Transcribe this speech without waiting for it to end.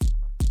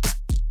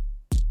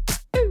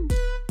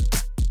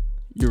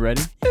You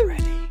ready? You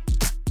ready?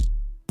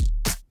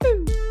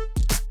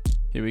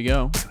 Here we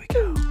go. Here we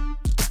go.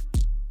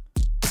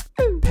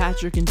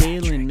 Patrick and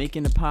Dalen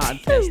making a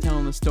podcast,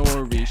 telling the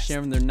story,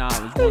 sharing their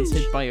knowledge. One's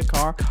hit by a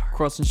car,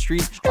 crossing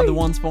street. Other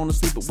one's falling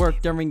asleep at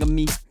work during a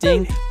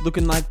meeting.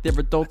 Looking like they're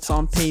adults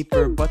on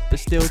paper, but they're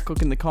still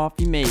cooking the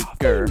coffee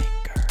maker.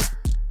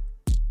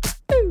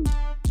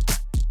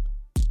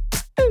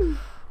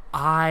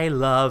 I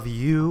love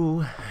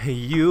you,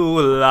 you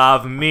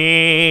love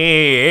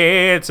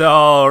me, it's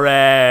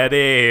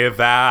already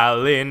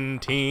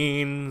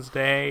Valentine's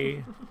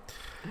Day.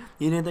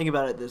 You didn't think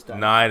about it this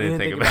time. No, I didn't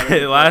think about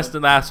it.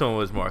 Last one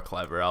was more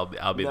clever.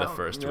 I'll be the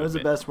first to admit. It was the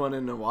admit. best one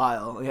in a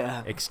while,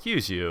 yeah.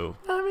 Excuse you.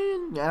 I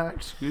mean, yeah,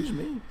 excuse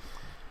me.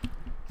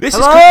 This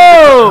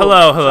Hello! is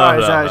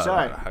hello.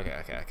 Sorry.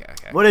 Okay.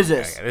 What is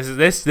this? Okay.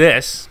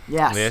 This.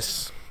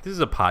 Yes. This is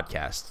a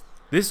podcast.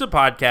 This is a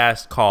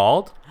podcast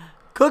called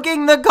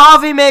Cooking the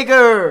Coffee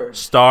Maker!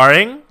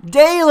 Starring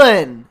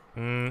Dalen!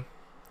 and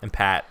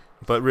Pat,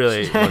 but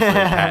really mostly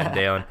Pat and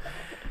Dalen.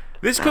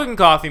 This Cooking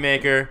Coffee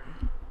Maker.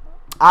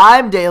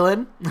 I'm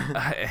Dalen.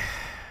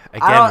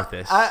 Restart.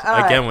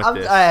 Okay,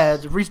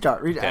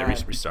 restart.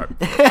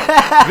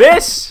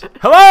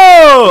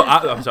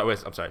 I'm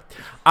sorry.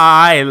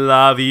 I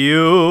love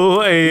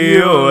you.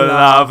 You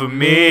love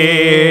me.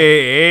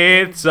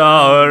 It's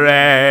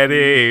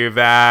already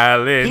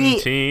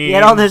Valentine's. He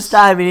had all this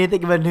time. He didn't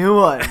think of a new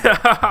one.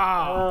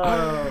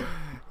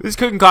 This is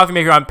Cooking Coffee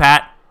Maker. I'm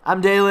Pat. I'm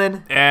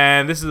Dalen.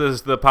 And this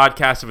is the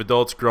podcast of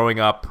adults growing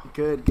up.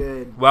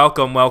 Good.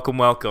 Welcome.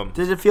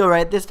 Does it feel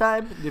right this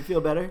time? Does it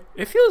feel better?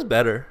 It feels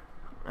better.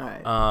 All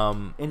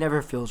right. It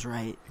never feels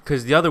right.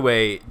 Because the other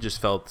way just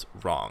felt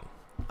wrong.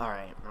 All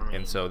right.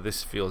 And so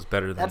this feels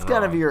better than That's wrong.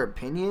 kind of your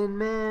opinion,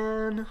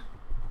 man.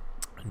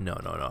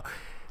 No.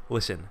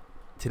 Listen,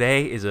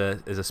 today is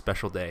a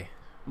special day.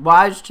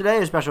 Why is today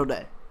a special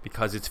day?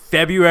 Because it's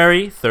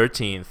February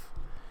 13th.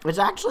 It's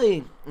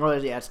actually,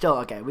 well, yeah, it's still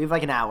okay. We have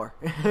like an hour.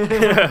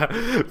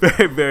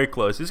 Very, very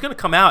close. It's going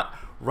to come out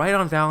right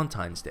on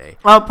Valentine's Day.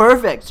 Oh,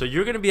 perfect. So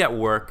you're going to be at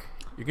work.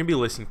 You're going to be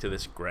listening to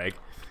this, Greg.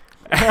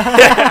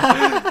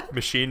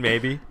 Machine,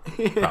 maybe.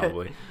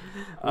 Probably.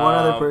 One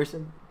other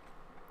person.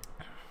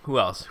 Who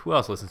else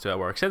listens to it at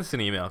work? Send us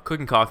an email,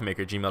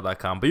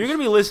 cookingcoffeemaker@gmail.com. But you're going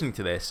to be listening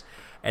to this.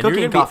 And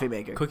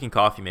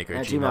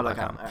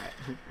Cookingcoffeemaker@gmail.com. All right.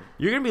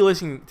 You're going to be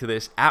listening to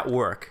this at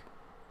work,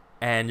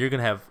 and you're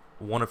going to have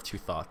one of two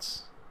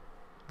thoughts.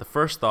 The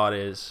first thought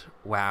is,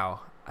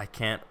 wow, I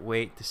can't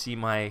wait to see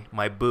my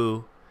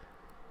boo,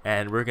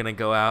 and we're going to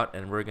go out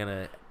and we're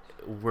going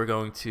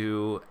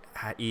to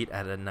eat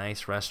at a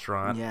nice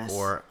restaurant. Yes.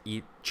 Or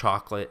eat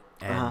chocolate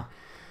and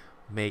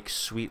make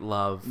sweet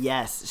love.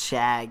 Yes,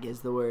 shag is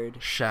the word.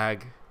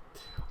 Shag.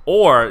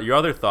 Or your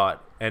other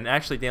thought, and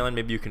actually, Dalen,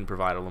 maybe you can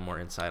provide a little more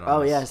insight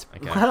on this. Oh, yes.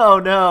 Okay. Oh,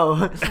 no.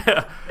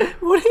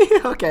 What are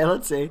you? Okay,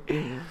 let's see.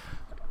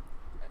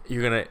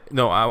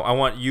 I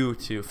want you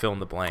to fill in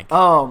the blank.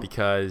 Oh.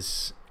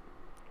 Because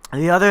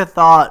The other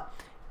thought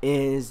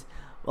is,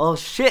 well,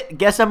 shit,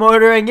 guess I'm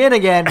ordering in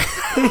again.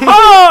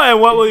 and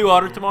what will you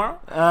order tomorrow?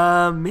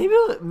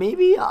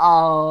 Maybe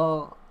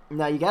I'll...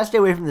 Now, you gotta stay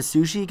away from the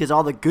sushi, because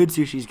all the good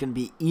sushi is gonna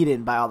be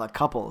eaten by all the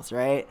couples,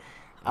 right?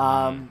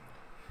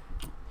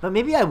 But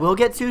maybe I will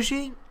get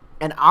sushi,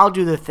 and I'll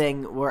do the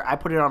thing where I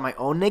put it on my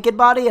own naked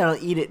body, and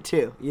I'll eat it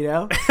too, you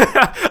know?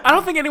 I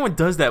don't think anyone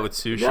does that with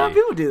sushi. No,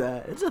 people do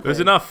that. It's a thing. There's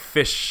enough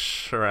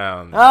fish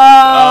around.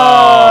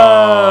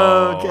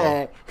 Oh,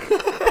 okay.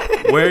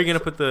 Where are you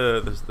gonna put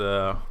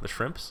the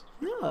shrimps?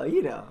 No,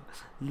 you know,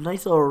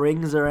 nice little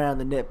rings around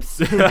the nips.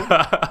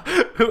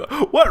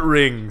 What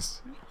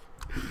rings?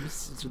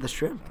 It's the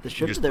shrimp. The You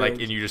shrimp just are the like,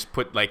 rings. and you just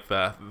put like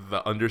the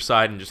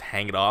underside and just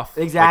hang it off.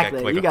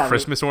 Exactly. Like You a got it.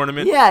 Christmas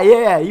ornament. Yeah.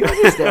 You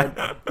understand.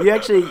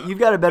 You've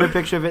got a better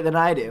picture of it than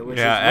I do. Which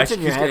is what's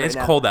in your head it's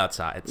right now. cold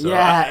outside. So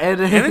Yeah, and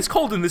it's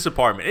cold in this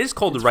apartment. It is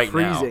cold It's right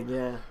freezing, now.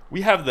 yeah.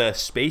 We have the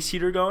space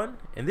heater going,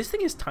 and this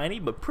thing is tiny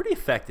but pretty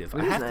effective. I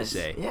It is have nice. to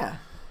say. Yeah,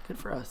 good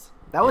for us.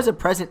 That was a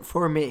present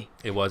for me.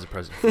 It was a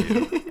present for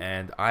you,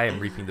 and I am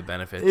reaping the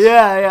benefits.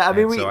 Yeah. I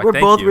mean, And so I we're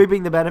thank both you.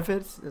 reaping the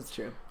benefits. That's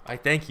true. I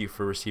thank you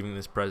for receiving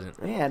this present.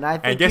 Yeah, and I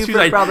And thank guess you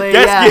whose for probably.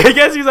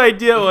 guess whose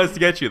idea was to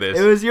get you this?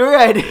 It was your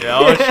idea. Yeah,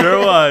 oh, it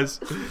sure was.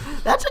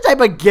 That's the type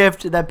of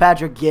gift that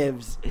Patrick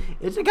gives.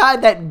 It's the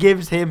kind that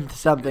gives him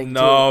something.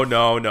 No.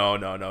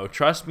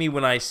 Trust me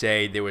when I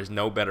say there was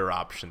no better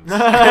options.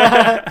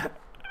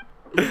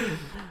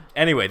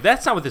 Anyway,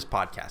 that's not what this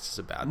podcast is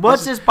about.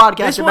 What's this podcast this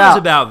about? This one is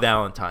about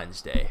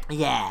Valentine's Day.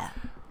 Yeah.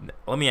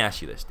 Let me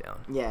ask you this,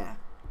 Dalen. Yeah.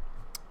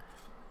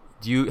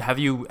 Have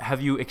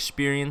you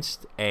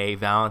experienced a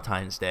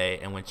Valentine's Day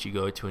in which you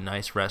go to a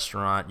nice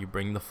restaurant, you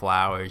bring the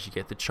flowers, you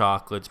get the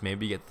chocolates,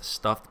 maybe you get the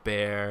stuffed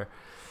bear,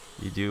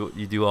 you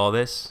do all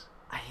this?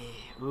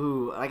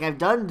 I've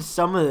done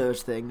some of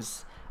those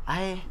things.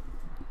 I'm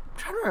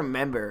trying to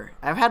remember.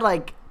 I've had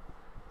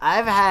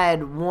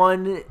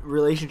one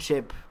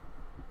relationship,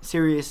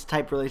 serious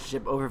type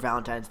relationship over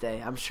Valentine's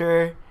Day. I'm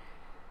sure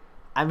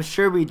I'm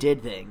sure we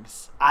did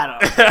things. I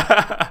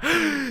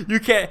don't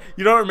know.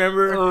 You don't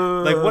remember?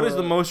 Like, what is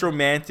the most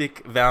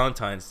romantic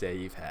Valentine's Day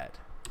you've had?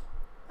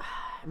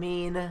 I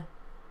mean,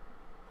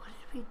 what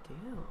did we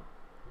do?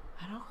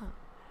 I don't.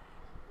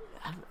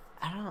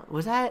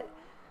 Was that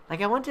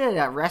like I went to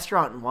a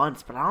restaurant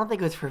once, but I don't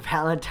think it was for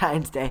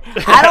Valentine's Day.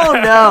 I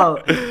don't know.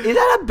 Is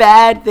that a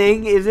bad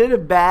thing? Is it a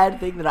bad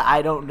thing that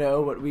I don't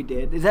know what we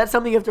did? Is that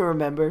something you have to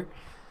remember?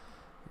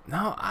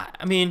 No,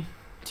 I mean.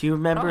 Do you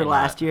remember Probably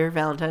last not. year,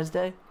 Valentine's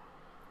Day?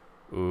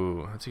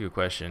 Ooh, that's a good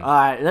question. All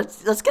right,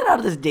 let's get out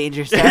of this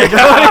danger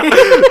territory.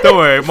 Don't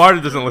worry,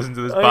 Martin doesn't listen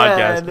to this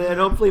podcast. Yeah, and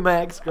hopefully my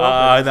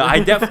ex-girlfriend. No, I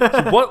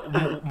definitely.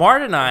 What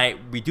Martin and I,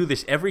 we do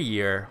this every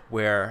year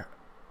where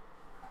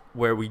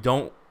we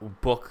don't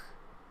book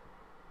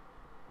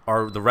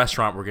the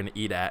restaurant we're gonna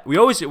eat at. We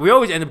always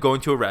end up going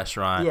to a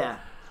restaurant. Yeah.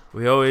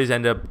 We always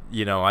end up,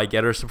 I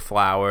get her some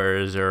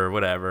flowers or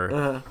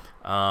whatever.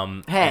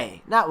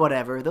 Hey, not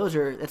whatever.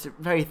 That's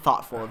very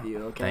thoughtful of you.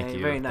 Okay, Thank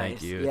you. Very nice.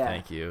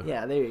 Thank you.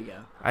 Yeah, there you go.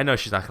 I know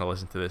she's not gonna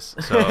listen to this,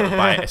 so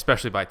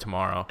especially by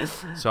tomorrow.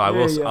 So I There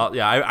will. you go.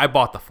 I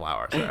bought the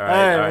flowers. All right.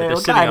 They're They're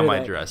sitting on my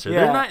dresser.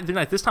 Yeah. They're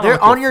not. This time They're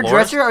I went to on a your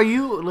florist. dresser.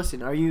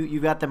 You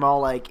got them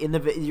all like in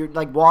you're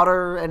like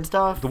water and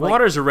stuff. The like,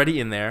 water's already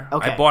in there.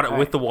 Okay, I bought it all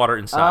with right. the water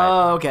inside.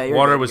 Oh, okay. You're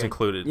Water good, was you're good.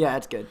 included. Yeah,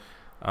 that's good.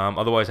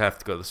 Otherwise, I have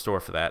to go to the store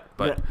for that.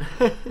 But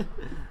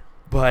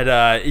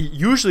Yeah.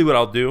 usually what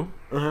I'll do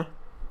Uh-huh.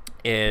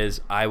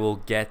 is I will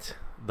get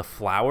the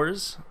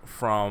flowers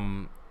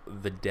from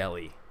the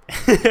deli.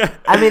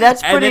 I mean,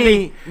 that's And then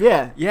pretty.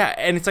 Yeah. Yeah,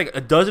 and it's like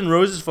a dozen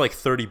roses for like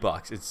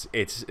 $30.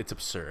 It's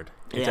absurd.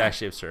 It's Yeah.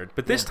 actually absurd.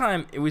 But this Yeah.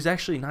 time it was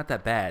actually not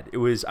that bad.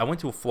 I went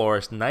to a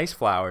florist, nice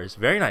flowers,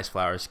 very nice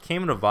flowers,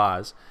 came in a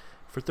vase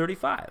for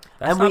 $35.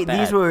 That's And not bad.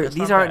 these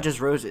That's not aren't bad. just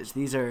roses.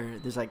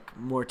 There's like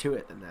more to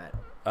it than that.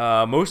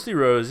 Mostly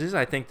roses.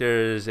 I think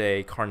there's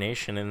a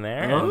carnation in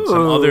there and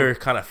some Ooh. other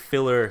kind of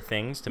filler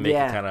things to make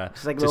Yeah, it kind of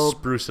just like to little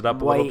spruce it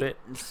up a White little bit.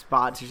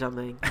 spots or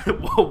something.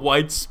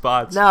 White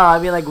spots. No, I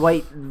mean like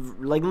white,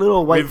 like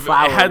little white We've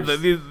flowers. had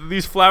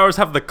these flowers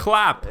have the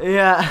clap.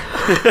 Yeah.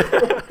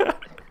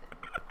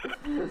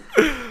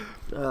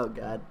 Oh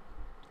God,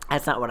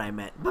 that's not what I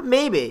meant. But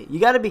maybe you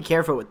got to be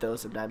careful with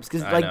those sometimes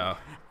because I like know.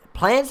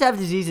 plants have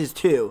diseases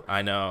too.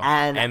 I know.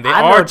 And they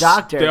I'm are no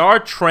doctor. They are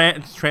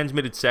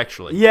transmitted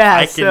sexually. Yeah,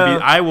 I can so-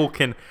 be. I will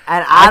can.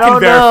 And I I can don't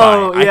verify.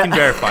 know. I Yeah. can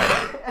verify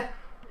that.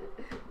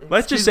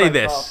 Let's just Excuse say my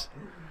this: cough.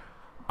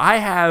 I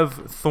have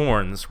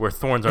thorns where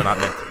thorns are not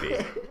meant to be.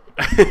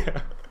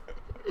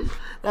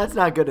 That's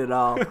not good at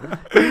all.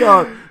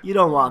 You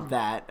don't want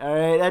that. All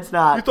right, that's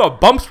not. You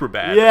thought bumps were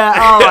bad. Yeah.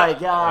 Oh my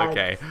God.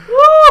 Okay.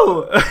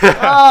 Woo!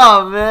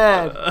 Oh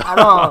man. I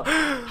don't.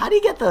 How do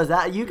you get those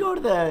out? You go to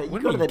the. You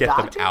When go do to you the get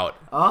doctor. them out?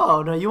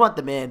 Oh no, you want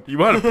them in. You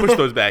want to push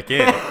those back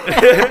in.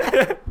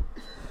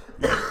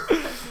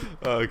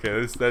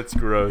 Okay, that's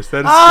gross.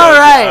 That is All so,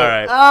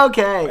 right. All right.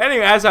 Okay.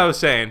 Anyway, as I was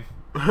saying,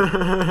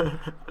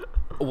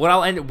 what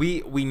I'll end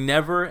we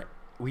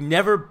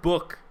never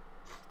book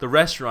the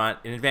restaurant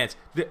in advance.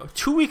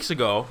 2 weeks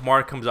ago,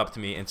 Mark comes up to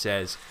me and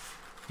says,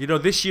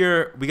 this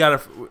year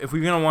if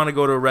we're gonna want to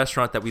go to a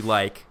restaurant that we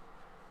like,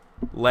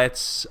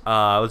 let's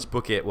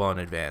book it well in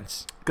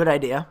advance. Good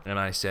idea. And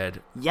I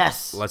said,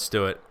 Yes. let's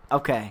do it.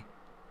 Okay.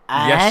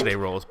 And Yesterday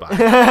rolls by. you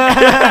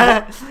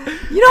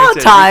know how It's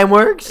a- time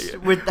works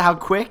with how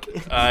quick.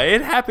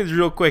 It happens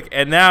real quick,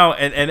 and now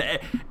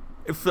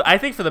I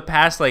think for the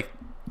past like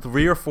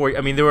 3 or 4.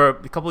 I mean, there were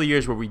a couple of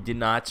years where we did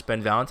not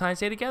spend Valentine's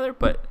Day together,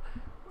 but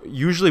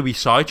usually we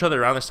saw each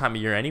other around this time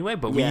of year anyway.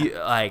 But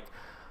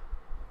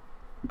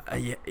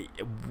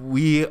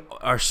we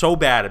are so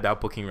bad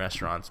about booking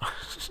restaurants,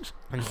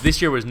 and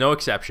this year was no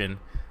exception.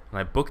 And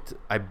I booked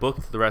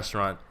the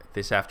restaurant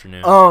this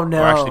afternoon. Oh,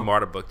 no. Or actually,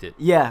 Marta booked it.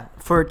 Yeah,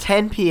 for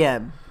 10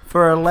 p.m.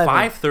 for 11.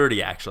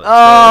 5:30 actually. Oh, so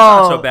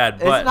it's not so bad.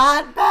 But it's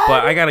not bad.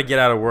 But I gotta get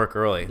out of work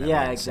early. that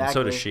Yeah, means, and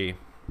so does exactly. she.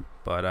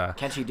 But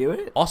Can she do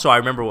it? also, I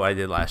remember what I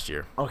did last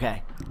year.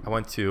 Okay. I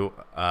went to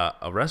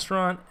a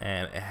restaurant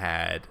and it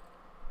had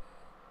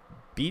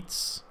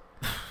beets.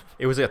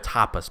 It was a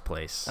tapas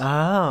place.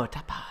 Oh,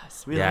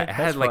 tapas. We yeah, like it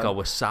had that's like fun.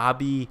 a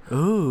wasabi,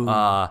 Ooh.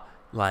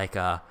 like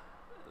a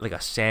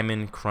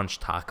salmon crunch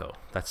taco.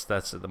 That's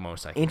the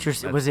most I can.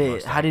 Interesting. that's Was the it-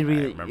 most how I did we-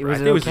 remember. was I it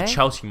think it was okay? the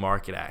Chelsea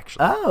Market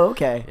actually. Oh,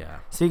 okay. Yeah.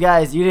 So you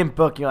guys, you didn't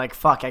book. You're like,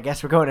 fuck. I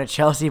guess we're going to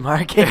Chelsea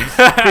Market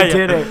for Yeah.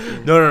 dinner.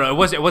 No.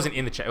 It wasn't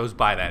in the. It was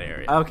by that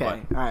area.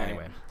 Okay, But all right.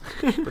 Anyway,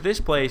 but this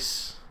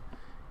place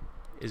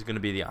is gonna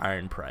be the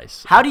iron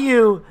price. How do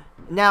you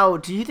now?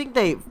 Do you think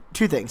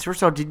two things?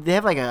 First of all, do they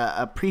have like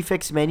a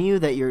prefix menu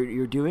that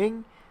you're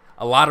doing?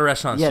 A lot of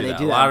restaurants Yeah, do they that.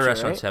 do A that, lot of I'm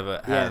restaurants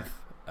sure, right?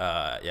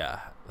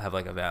 have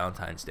like a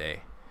Valentine's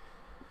Day.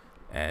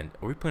 And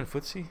are we playing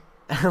footsie?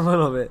 A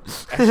little bit.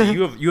 Actually,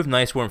 you have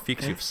nice warm feet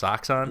because you have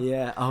socks on.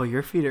 Yeah. Oh,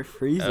 your feet are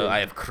freezing. Oh, I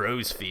have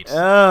crow's feet.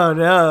 Oh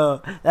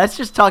no, that's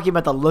just talking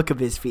about the look of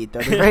his feet, though.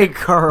 They're very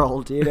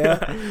curled, you know.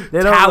 They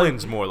don't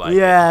Talons more like.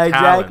 Yeah, it.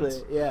 Talons.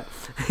 exactly.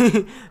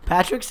 Yeah.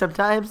 Patrick,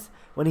 sometimes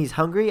when he's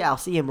hungry, I'll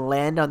see him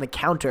land on the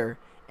counter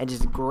and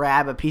just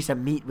grab a piece of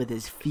meat with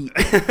his feet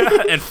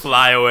and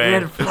fly away.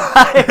 and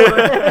fly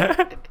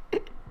away.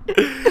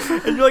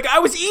 And you're like, I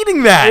was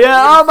eating that.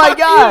 Yeah, oh my Fuck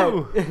god.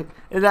 you.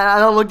 And then I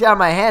don't look down at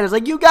my hand. It's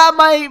like, you got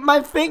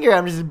my finger.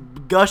 I'm just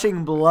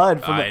gushing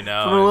blood from, I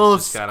know, from a it's little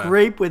just kinda-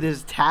 scrape with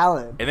his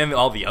talon. And then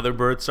all the other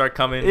birds start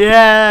coming.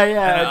 Yeah, And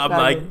yeah. I'm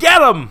like, get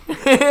him.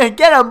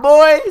 get him,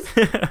 boys.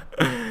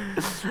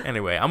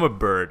 Anyway, I'm a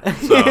bird,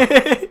 so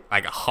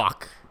like a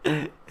hawk.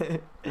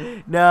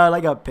 No,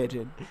 like a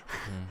pigeon. Mm.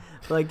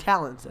 But like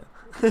talons,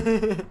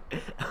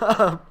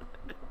 though.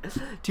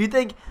 Do you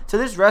think so?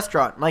 This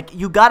restaurant, like,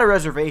 you got a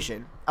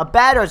reservation, a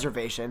bad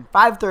reservation,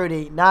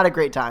 5:30, not a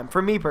great time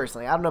for me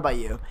personally. I don't know about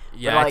you.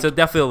 Yeah, but, it's like,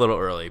 definitely a little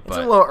early, it's but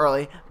a little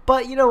early.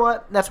 But you know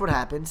what? That's what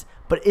happens.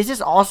 But is this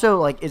also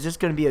like, is this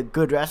going to be a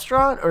good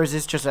restaurant, or is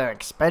this just an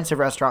expensive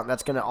restaurant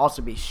that's going to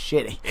also be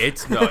shitty?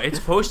 it's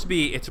supposed to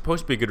be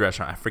a good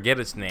restaurant. I forget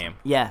its name.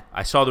 Yeah.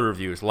 I saw the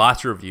reviews,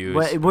 lots of reviews.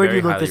 Where do very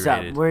you look highly this up?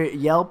 rated. Where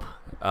Yelp?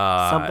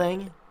 Uh,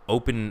 Something?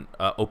 Open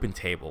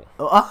Table,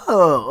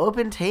 Oh,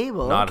 Open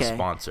Table. not okay. a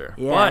sponsor.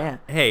 Yeah, but yeah.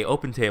 hey,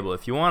 Open Table,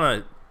 if you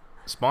want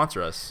to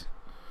sponsor us,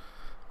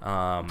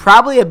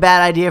 Probably a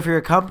bad idea for your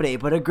company,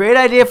 but a great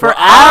idea for For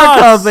our us!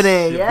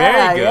 company. Yeah,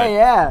 Very good.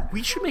 yeah.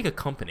 we should make a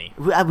company.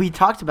 We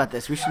talked about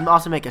this. We should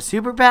also make a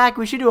super PAC.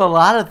 We should do a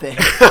lot of things.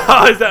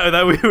 Is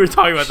that we were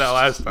talking about that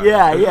last time?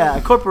 Yeah,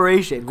 a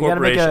corporation. We gotta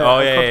make Corporation.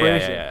 a Yeah,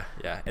 corporation.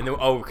 yeah. And then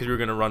because we were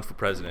gonna run for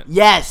president.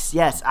 Yes,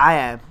 I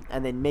am,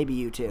 and then maybe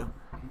you too.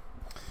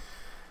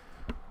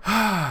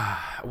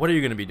 What are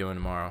you gonna be doing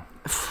tomorrow?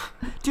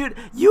 Dude,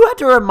 you had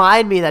to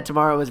remind me that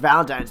tomorrow was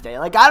Valentine's Day.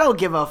 Like, I don't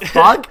give a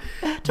fuck.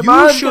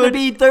 Tomorrow's gonna should-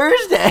 be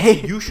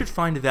Thursday. You should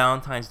find a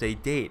Valentine's Day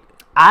date.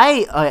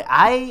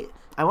 I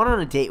went on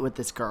a date with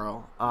this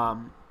girl.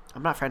 I'm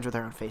not friends with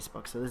her on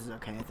Facebook, so this is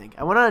okay, I think.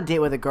 I went on a date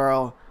with a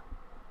girl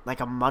like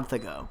a month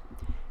ago.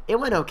 It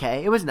went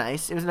okay. It was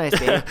nice. It was a nice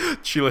date.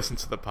 She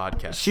listens to the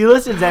podcast. She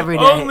listens every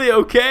day. Only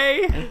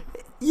okay.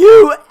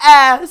 You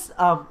ass.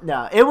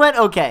 No, it went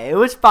okay. It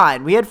was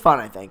fine. We had fun,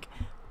 I think.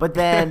 But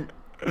then,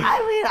 I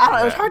mean, I don't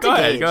know. It was hard Go to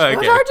ahead, gauge. go ahead, It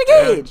was okay. hard to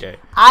Yeah, gauge. okay.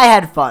 I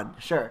had fun,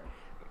 sure.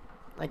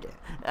 Like,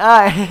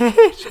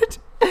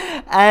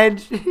 and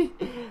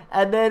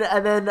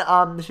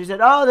then she said,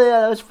 "Oh, yeah,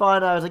 that was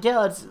fun." I was like, "Yeah,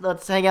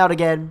 let's hang out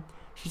again."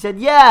 She said,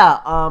 "Yeah,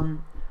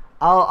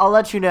 I'll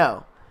let you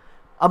know."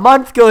 A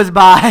month goes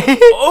by.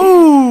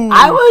 Oh.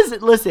 I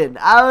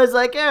was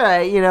like, all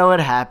right, you know what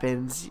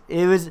happens.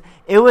 It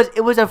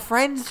was a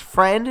friend's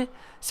friend,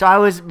 so I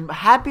was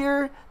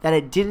happier that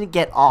it didn't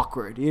get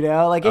awkward. You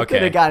know, like it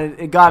could have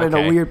got in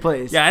a weird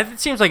place. Yeah, it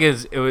seems like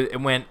it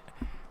went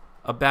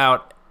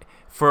about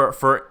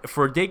for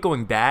a date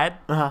going bad.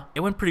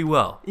 It went pretty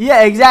well.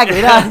 Yeah, exactly.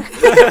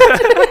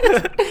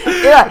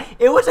 Yeah,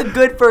 it was a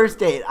good first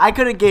date. I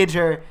couldn't gauge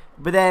her,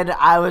 but then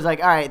I was like,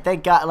 all right,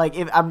 thank God. Like,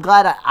 I'm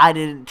glad I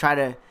didn't try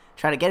to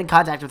get in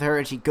contact with her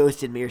and she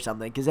ghosted me or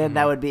something, because then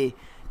it'd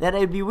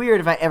be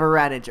weird if I ever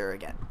ran into her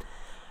again.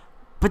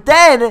 But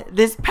then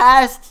this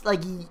past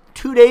like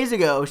 2 days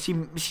ago, she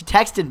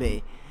texted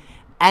me,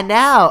 and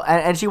now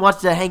and she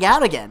wants to hang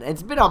out again.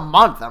 It's been a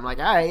month. I'm like,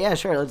 all right, yeah,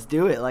 sure, let's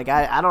do it. Like,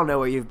 I don't know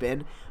where you've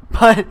been,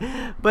 but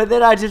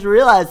then I just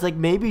realized, like,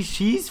 maybe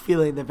she's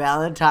feeling the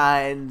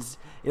Valentine's.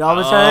 You know, all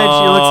of a sudden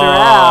she looks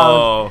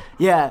around.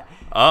 Yeah.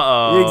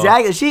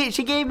 Exactly.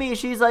 She gave me.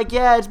 She's like,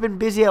 yeah, it's been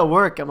busy at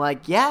work. I'm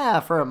like, yeah,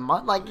 for a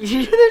month. Like,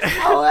 there's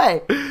no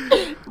way.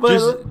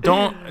 Just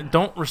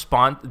don't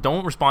respond.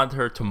 Don't respond to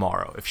her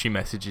tomorrow if she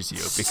messages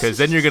you, because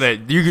then you're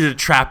gonna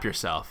trap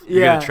yourself.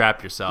 You're gonna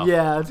trap yourself.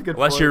 Yeah, that's a good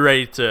Unless point. you're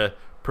ready to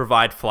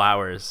provide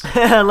flowers.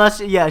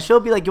 She'll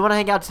be like, you want to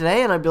hang out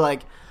today? And I'd be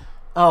like,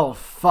 oh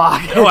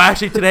fuck. Oh,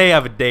 actually, today I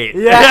have a date.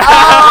 Yeah.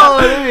 Oh,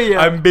 there you go.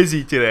 I'm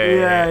busy today.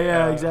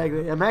 Yeah,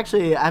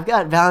 exactly. I've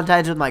got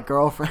Valentine's with my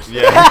girlfriend.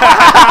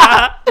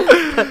 Yeah.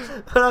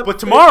 But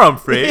tomorrow I'm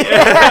free.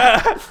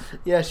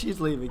 Yeah, she's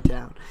leaving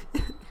town.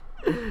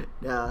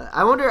 No,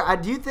 I wonder.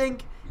 Do you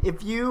think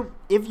if you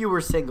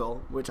were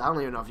single, which I don't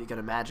even know if you can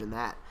imagine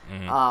that,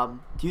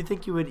 do you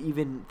think you would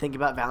even think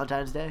about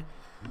Valentine's Day?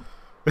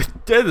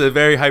 That's a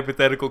very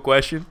hypothetical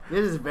question.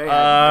 This is very.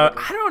 I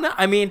don't know.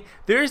 I mean,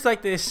 there's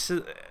like this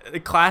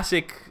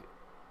classic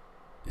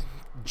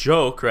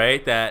joke,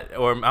 right?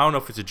 Or I don't know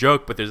if it's a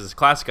joke, but there's this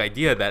classic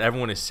idea that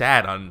everyone is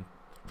sad on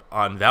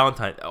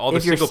Valentine's. All the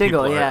If you're single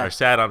people single, yeah. are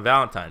sad on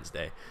Valentine's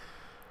Day.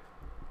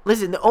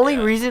 Listen, the only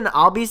reason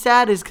I'll be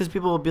sad is because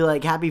people will be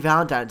like, "Happy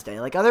Valentine's Day."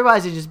 Like,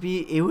 otherwise,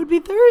 it would be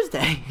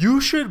Thursday. You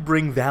should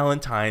bring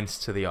Valentine's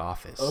to the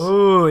office.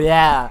 Oh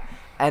yeah,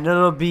 and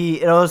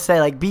it'll say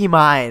like, "Be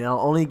mine." I'll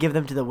only give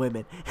them to the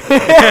women.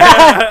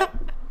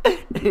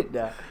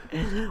 No.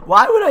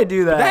 Why would I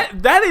do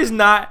that? That is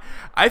not.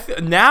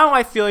 Now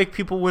I feel like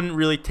people wouldn't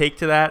really take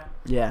to that.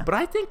 Yeah. But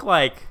I think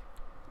like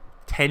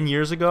 10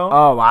 years ago,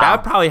 Oh, wow.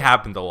 that probably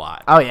happened a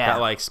lot. Oh, yeah. That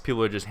like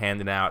people are just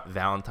handing out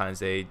Valentine's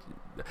Day.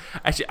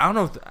 Actually, I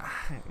don't know.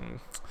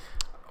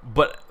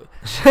 But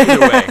either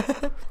way,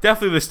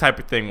 definitely this type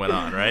of thing went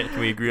on, right? Can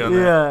we agree on that?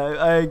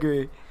 Yeah, I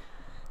agree.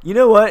 You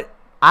know what?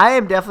 I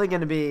am definitely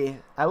going to be.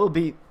 I will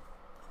be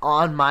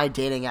on my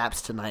dating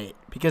apps tonight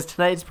because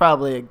tonight's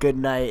probably a good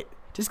night.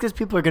 Just because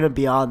people are gonna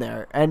be on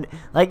there, and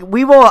like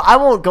I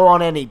won't go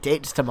on any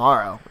dates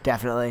tomorrow.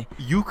 Definitely.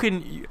 You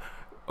can.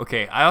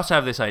 Okay, I also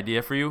have this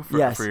idea for you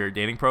for your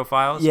dating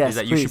profiles. Yes, is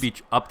that you should be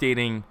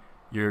updating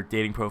your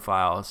dating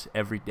profiles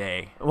every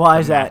day. Why to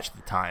is that? match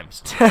the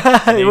times.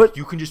 And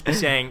you can just be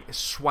saying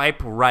swipe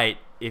right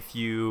if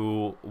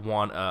you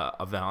want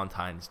a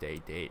Valentine's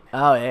Day date.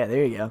 Oh yeah,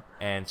 there you go.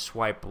 And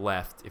swipe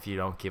left if you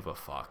don't give a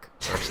fuck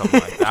or something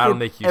like that. That'll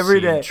make you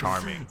Every seem day.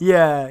 charming.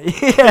 Yeah,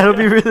 it'll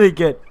be really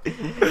good.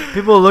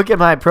 People will look at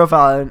my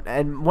profile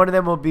and one of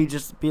them will be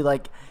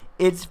like,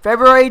 it's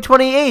February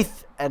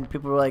 28th. And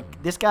people were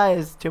like, this guy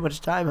has too much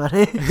time on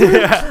it.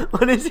 Yeah.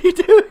 What is he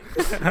doing?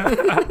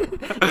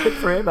 Good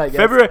for him, I guess.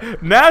 February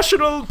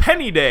National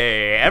Penny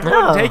Day.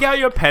 Everyone take out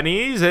your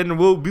pennies and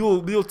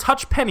we'll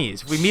touch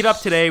pennies. If we meet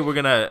up today, we're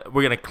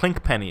gonna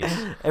clink pennies.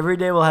 Every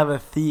day we'll have a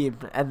theme,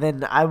 and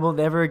then I will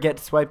never get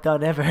swiped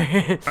on ever.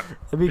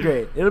 It'll be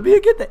great. It'll be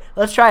a good thing.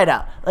 Let's try it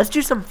out. Let's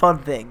do some fun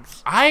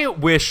things. I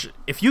wish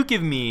if you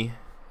give me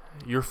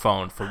your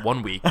phone for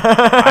 1 week,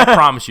 I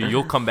promise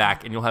you'll come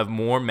back and you'll have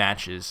more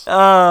matches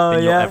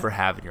than you'll ever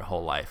have in your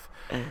whole life.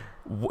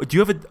 Do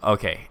you have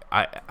okay,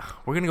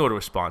 we're going to go to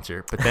a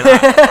sponsor, but then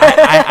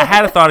I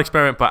had a thought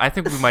experiment, but I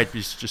think we might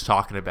be just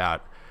talking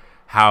about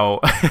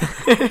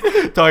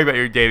talking about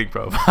your dating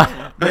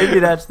profile. Maybe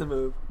that's the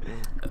move.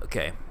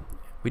 Okay.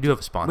 We do have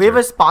a sponsor. We have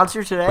a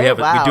sponsor today?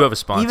 We do have a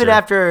sponsor. Even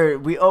after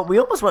we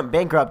almost went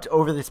bankrupt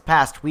over this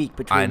past week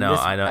between I know.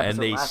 and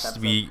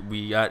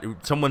we got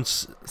someone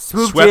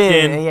swooped swept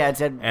in and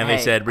said, and hey,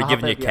 they said we're I'll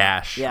giving you help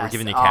cash. Yes. We're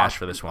giving you cash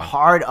for this one.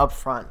 Hard up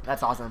front.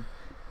 That's awesome.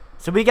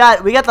 So we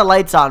got the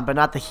lights on, but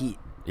not the heat.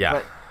 Yeah.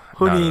 But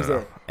who needs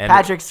it? And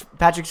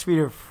Patrick's feet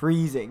are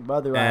freezing.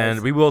 Otherwise,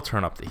 and we will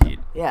turn up the heat.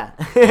 Yeah.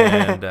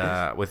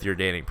 And with your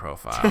dating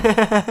profile,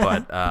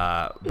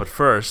 but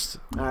first,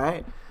 all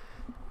right,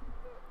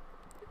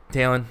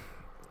 Dalen,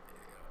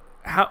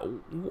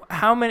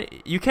 how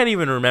many? You can't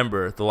even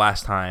remember the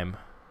last time.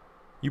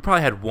 You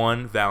probably had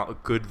one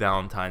good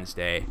Valentine's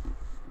Day,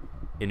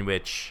 in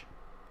which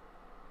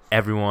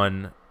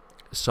everyone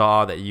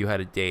saw that you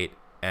had a date,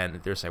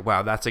 and they're saying,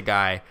 "Wow, that's a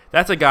guy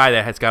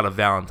that has got a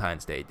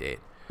Valentine's Day date."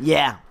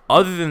 Yeah.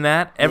 Other than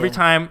that, every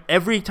time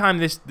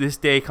this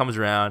day comes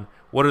around,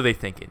 what are they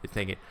thinking? They're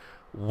thinking,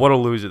 what a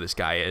loser this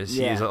guy is.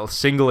 Yeah. He's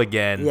single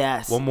again.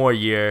 Yes. One more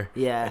year.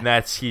 Yeah. And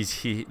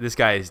this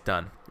guy is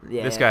done.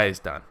 Yeah. This guy is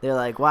done. They're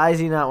like, why is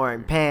he not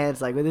wearing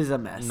pants? Like, this is a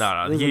mess.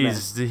 No. This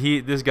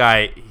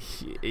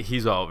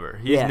He's over.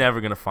 He's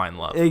never gonna find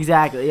love.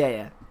 Exactly.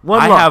 Yeah.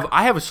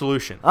 I have a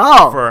solution.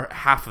 For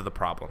half of the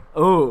problem.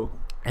 Oh.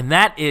 And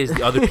that is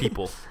the other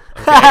people.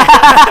 Okay.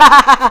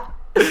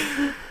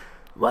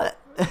 What?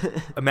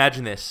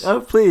 Imagine this. Oh,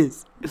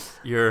 please.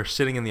 You're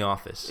sitting in the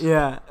office.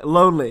 Yeah.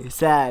 Lonely.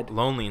 Sad.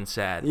 Lonely and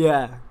sad.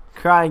 Yeah.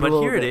 Crying. But a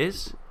little here bit. it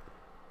is.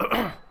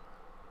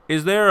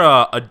 Is there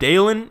a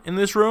Dalen in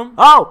this room?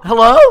 Oh,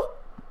 hello?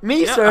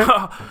 Me, sir.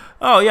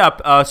 Oh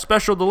yeah,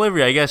 special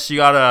delivery. I guess you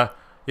got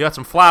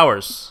some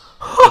flowers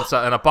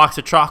and a box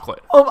of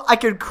chocolate. Oh, I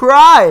could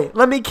cry.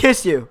 Let me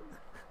kiss you.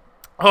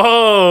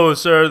 Oh,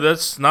 sir,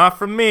 that's not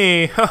from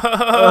me.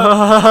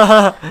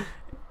 And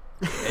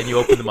you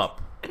open them up,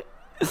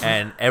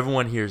 and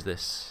everyone hears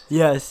this.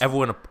 Yes.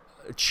 Everyone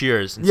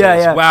cheers and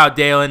says, "Wow,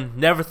 Dalen,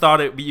 never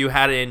thought you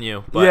had it in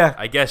you, but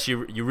I guess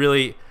you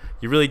really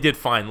did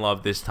find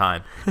love this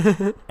time."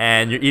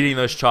 And you're eating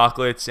those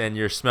chocolates and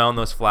you're smelling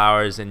those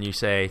flowers and you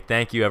say,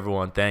 "Thank you,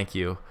 everyone. Thank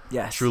you."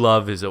 Yes. True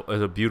love is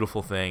a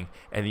beautiful thing.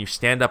 And you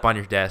stand up on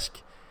your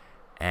desk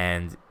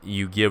and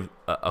you give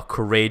a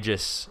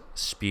courageous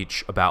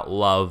speech about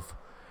love,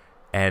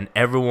 and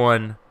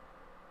everyone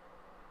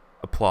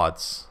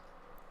applauds.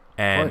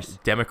 And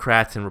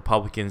Democrats and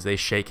Republicans, they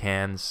shake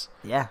hands.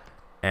 Yeah.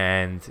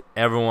 And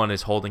everyone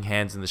is holding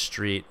hands in the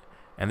street.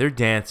 And they're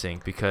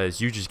dancing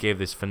because you just gave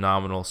this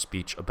phenomenal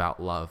speech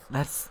about love.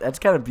 That's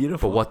kind of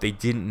beautiful. But what they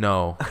didn't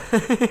know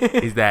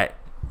is that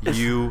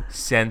you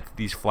sent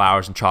these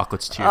flowers and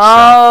chocolates to yourself.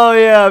 Oh,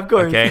 yeah, of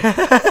course. Okay?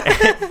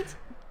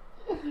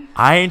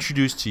 I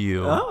introduced to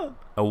you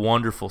a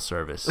wonderful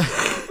service.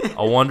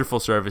 A wonderful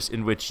service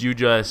in which you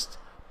just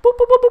boop,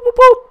 boop, boop, boop, boop,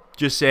 boop,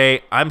 just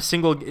say, "I'm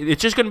single."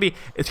 It's going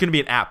to be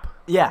an app.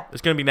 Yeah.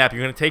 It's going to be an app.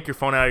 You're going to take your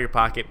phone out of your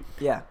pocket.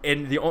 Yeah.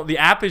 And the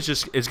app is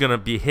going to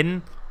be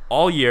hidden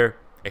all year,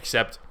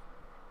 except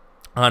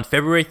on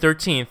February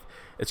 13th,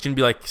 it's going to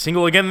be like,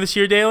 "Single again this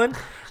year, Dalen?"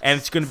 And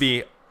it's going to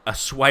be a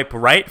swipe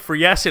right for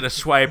yes and a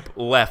swipe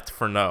left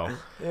for no.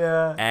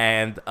 Yeah.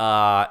 And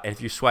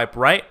if you swipe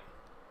right,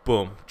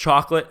 boom,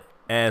 chocolate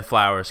and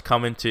flowers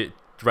coming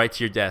right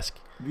to your desk.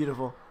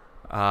 Beautiful.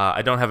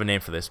 I don't have a name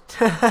for this.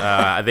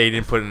 They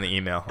didn't put it in the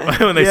email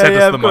when they sent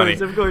us the money.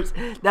 Of course.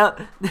 Now,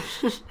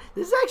 this is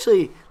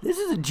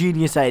a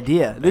genius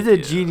idea. This is a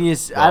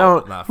genius. Well, I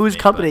don't not for whose me,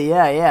 company.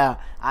 Yeah.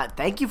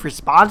 Thank you for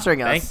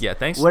sponsoring us.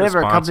 Thanks.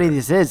 Whatever for the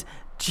company sponsor. this is,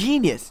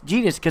 genius.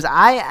 Because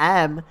I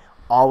am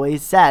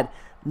always sad.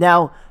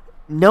 Now,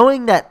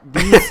 knowing that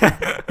these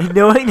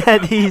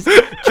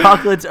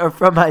chocolates are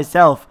from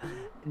myself,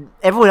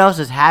 everyone else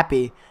is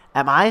happy,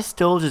 am I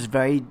still just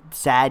very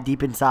sad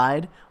deep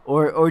inside,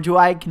 or do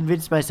I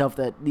convince myself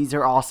that these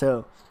are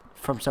also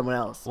from someone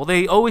else? Well,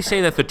 they always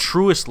say that the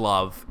truest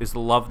love is the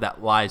love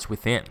that lies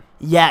within.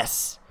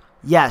 Yes.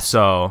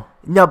 So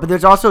No, but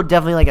there's also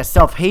definitely like a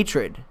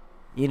self-hatred,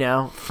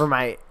 for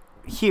my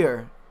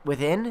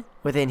within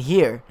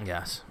here.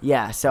 yes.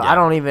 Yeah, so Yeah. I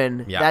don't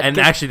even. Yeah, and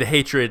actually the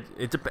hatred,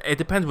 it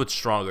depends what's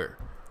stronger.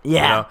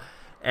 Yeah.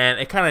 And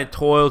it kind of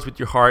toils with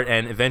your heart,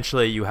 and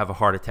eventually you have a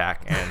heart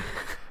attack,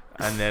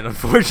 and then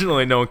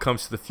unfortunately no one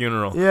comes to the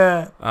funeral.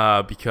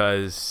 Yeah.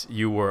 Because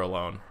you were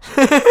alone.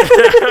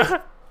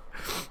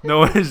 No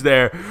one is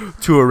there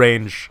to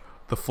arrange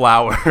the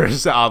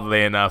flowers,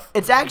 oddly enough.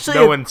 It's actually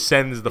no one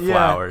sends the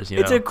flowers.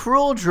 It's a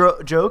cruel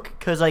joke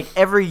because, like,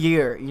 every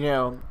year,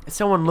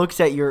 someone looks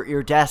at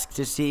your desk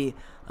to see,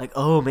 like,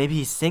 oh, maybe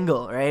he's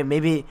single, right?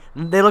 Maybe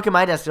they look at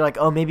my desk, they're like,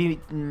 oh, maybe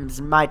it's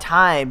my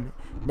time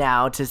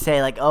now to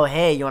say, like, oh,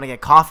 hey, you want to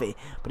get coffee?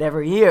 But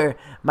every year,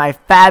 my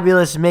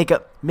fabulous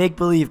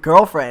make-believe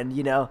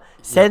girlfriend,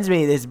 sends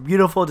me this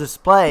beautiful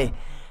display,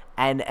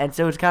 and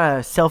so it's kind of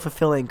a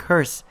self-fulfilling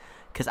curse.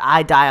 Because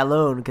I die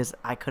alone because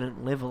I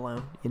couldn't live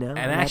alone, And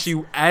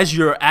actually, as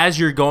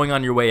you're going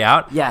on your way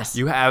out, yes,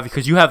 you have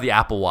the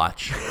Apple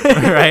Watch,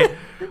 right?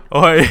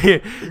 Or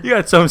you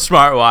got some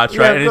smartwatch,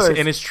 right?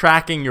 And it's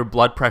tracking your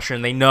blood pressure,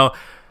 and they know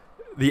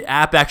the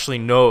app actually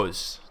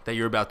knows that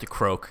you're about to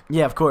croak.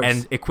 Yeah, of course.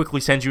 And it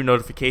quickly sends you a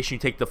notification. You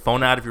take the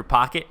phone out of your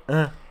pocket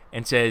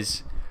and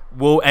says,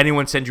 "Will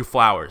anyone send you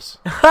flowers?"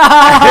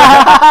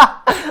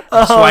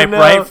 Swipe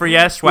right for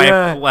yes,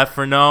 swipe left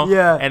for no.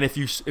 Yeah. And if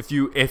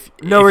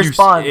no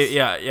response.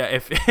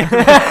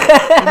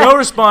 If no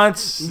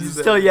response,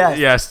 still yes.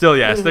 Yeah, still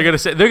yes. They're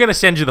gonna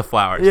send you the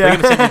flowers. Yeah.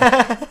 They're gonna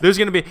send you, there's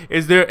gonna be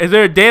is there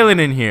a Dalen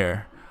in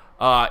here?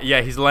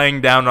 Yeah, he's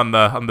laying down on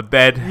the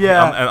bed.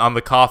 Yeah. On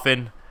the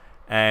coffin.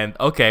 And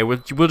okay, we'll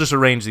just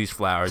arrange these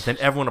flowers. Then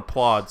everyone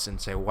applauds and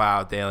say,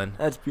 "Wow, Dalen,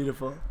 that's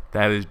beautiful.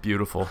 That is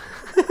beautiful."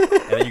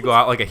 And then you go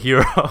out like a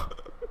hero.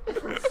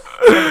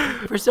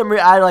 For some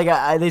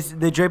reason,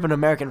 they drape an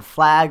American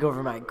flag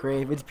over my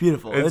grave. It's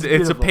beautiful.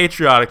 It's a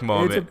patriotic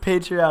moment. It's a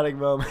patriotic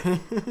moment.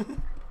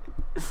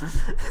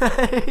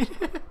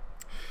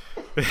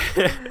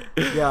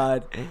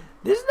 God,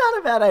 this is not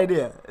a bad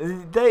idea.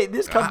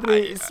 This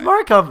company,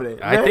 smart company.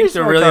 I think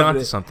they're really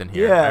onto something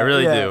here. Yeah, I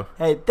really do.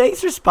 Hey,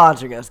 thanks for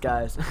sponsoring us,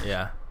 guys.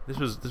 Yeah, this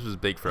was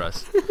big for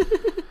us.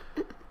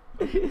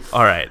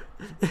 All right.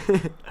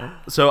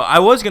 So I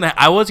was gonna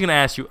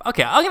ask you.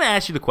 Okay, I'm gonna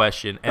ask you the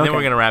question, and then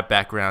we're gonna wrap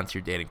back around to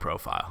your dating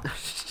profile.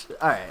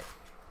 All right.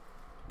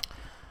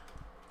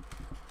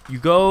 You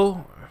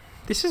go.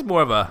 This is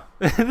more of a.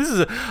 This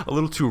is a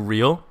little too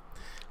real.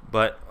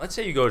 But let's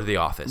say you go to the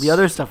office. The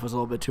other stuff was a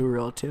little bit too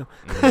real too.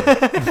 All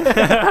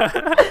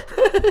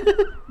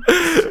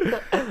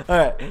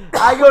right.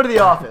 I go to the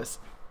office.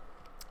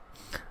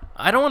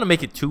 I don't want to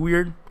make it too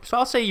weird, so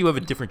I'll say you have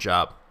a different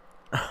job.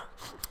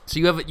 So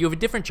you have a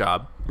different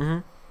job,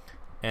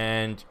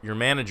 and your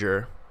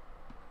manager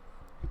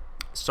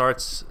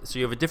starts. So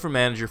you have a different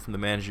manager from the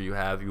manager you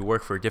have. You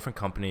work for a different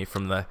company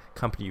from the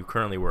company you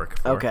currently work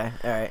for. Okay,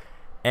 all right.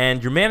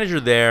 And your manager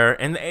there,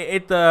 and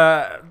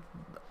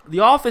the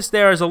office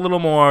there is a little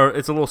more.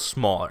 It's a little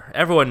smaller.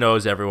 Everyone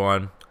knows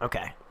everyone.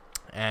 Okay.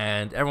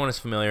 And everyone is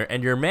familiar.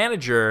 And your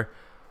manager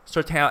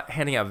starts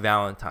handing out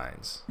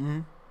Valentines.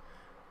 Mm-hmm.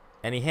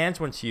 And he hands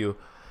one to you,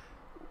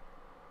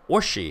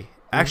 or she.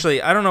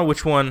 Actually, I don't know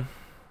which one.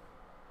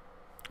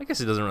 I guess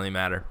it doesn't really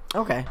matter.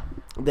 Okay.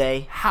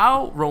 They.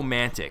 How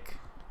romantic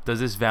does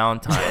this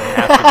Valentine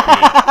have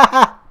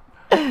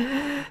to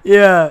be?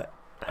 Yeah.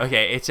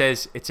 Okay, it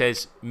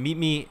says meet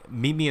me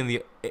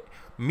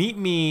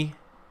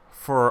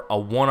for a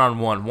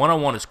one-on-one.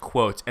 One-on-one is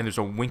quotes, and there's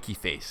a winky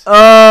face.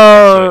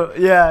 Oh,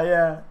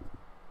 yeah.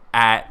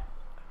 At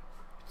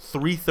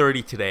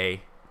 3:30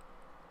 today.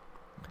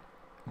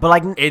 But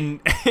like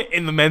in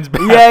the men's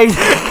bathroom. Yeah,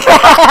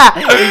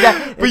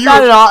 exactly.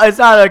 It's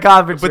not a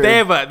conference room.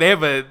 But they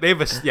have a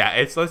yeah.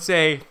 It's let's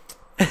say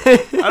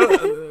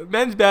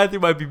men's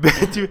bathroom might be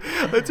bad too.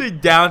 Let's say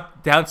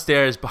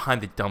downstairs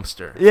behind the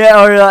dumpster.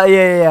 Yeah, or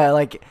yeah,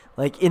 like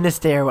in the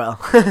stairwell.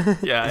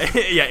 yeah,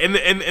 in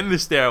the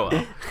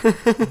stairwell.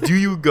 Do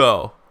you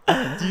go?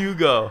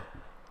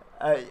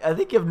 I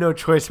think you have no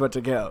choice but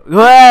to go.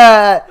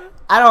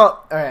 I don't.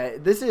 All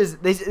right, this is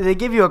they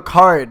give you a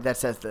card that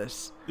says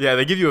this. Yeah,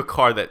 they give you a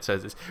card that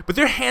says this, but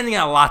they're handing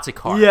out lots of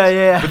cards.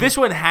 Yeah. But this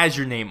one has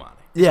your name on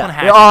it. They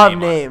all have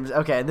names.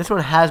 Okay, and this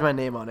one has my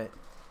name on it,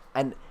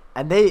 and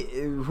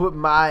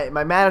my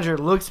manager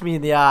looks me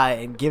in the eye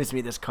and gives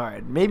me this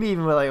card, maybe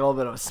even with like a little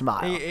bit of a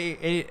smile.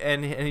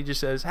 And he just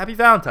says, "Happy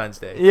Valentine's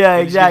Day." Yeah,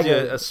 and exactly. He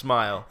gives you a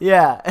smile.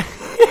 Yeah.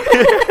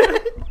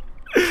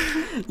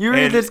 You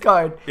read this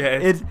card. Yeah,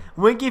 it's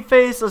winky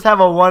face. Let's have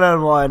a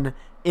one-on-one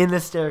in the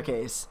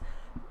staircase.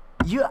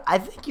 I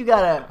think you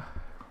gotta.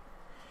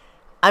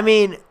 I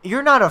mean,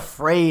 you're not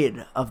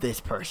afraid of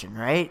this person,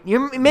 right?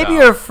 Maybe No.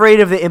 you're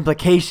afraid of the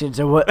implications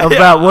of about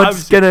Yeah,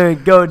 what's gonna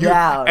go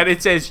down. And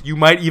it says you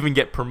might even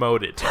get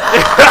promoted.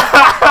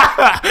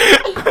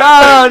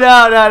 Oh,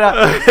 no.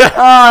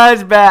 Oh,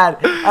 that's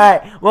bad. All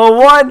right. Well,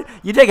 one,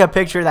 you take a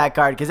picture of that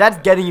card because that's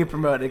getting you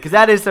promoted. Because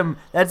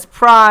that's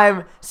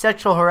prime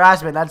sexual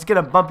harassment. That's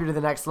going to bump you to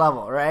the next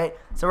level, right?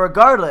 So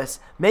regardless,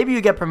 maybe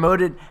you get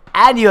promoted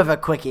and you have a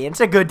quickie.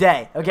 It's a good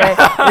day, okay?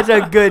 It's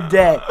a good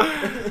day.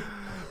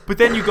 But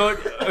then you go.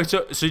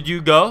 So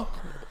you go?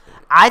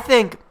 I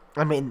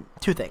mean,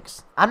 two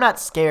things. I'm not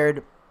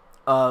scared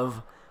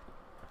of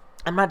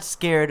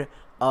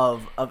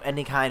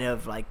any kind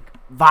of like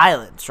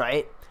violence,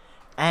 right?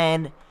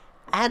 And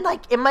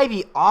like it might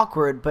be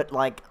awkward, but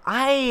like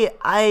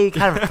I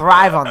kind of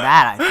thrive on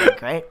that, I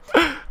think, right?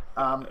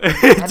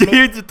 Do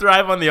you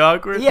thrive on the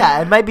awkward?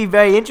 Yeah, it might be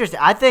very interesting.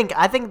 I think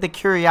the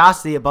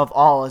curiosity above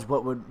all is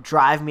what would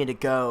drive me to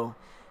go,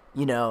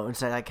 and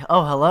say like,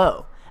 oh,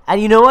 hello. And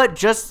you know what?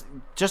 Just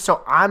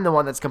so I'm the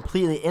one that's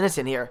completely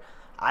innocent here,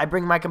 I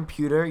bring my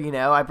computer,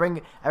 I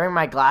bring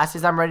my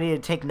glasses. I'm ready to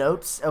take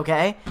notes,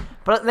 okay?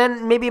 But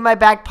then maybe in my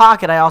back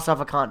pocket, I also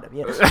have a condom.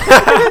 Yeah.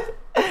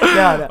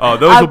 No. Oh,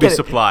 those I'm will be kidding.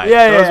 supplied.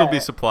 Yeah, Those yeah, will be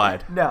yeah.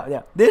 supplied.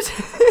 No. This.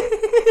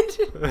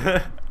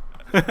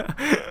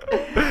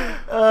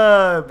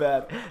 Oh,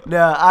 man.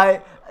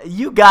 No,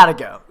 you gotta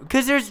go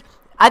because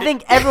I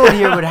think everyone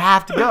here would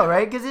have to go,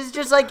 right? Because it's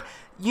just like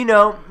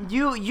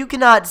you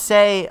cannot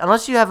say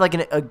unless you have like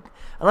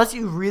unless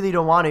you really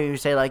don't want to. You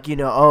say like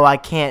oh, I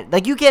can't.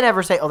 Like you can't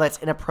ever say, oh, that's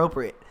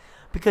inappropriate,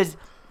 because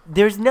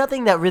there's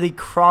nothing that really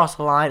crossed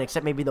the line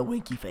except maybe the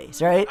winky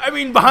face, right? I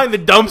mean, behind the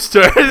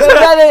dumpster.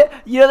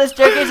 The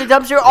staircase, the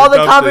dumpster, all the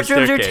dumpster, conference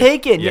rooms are staircase.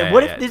 taken. Yeah,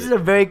 What yeah, if this is a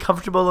very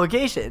comfortable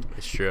location?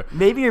 It's true.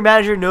 Maybe your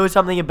manager knows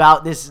something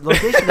about this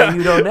location that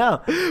you don't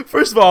know.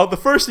 First of all, the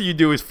first thing you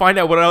do is find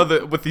out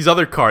what these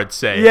other cards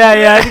say. Yeah.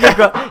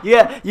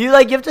 You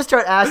have to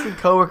start asking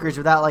coworkers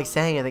without like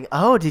saying anything.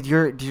 Oh, did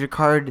your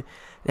card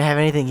have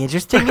anything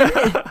interesting in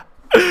it?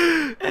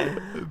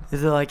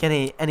 Is there like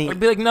any? I'd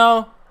be like,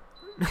 no,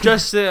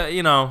 just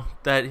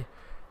that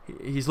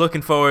he's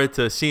looking forward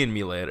to seeing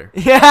me later.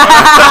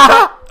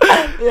 Yeah.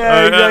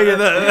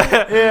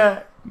 Exactly.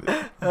 Yeah.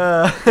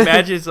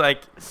 Imagine it's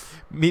like,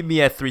 meet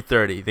me at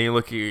 3:30. Then you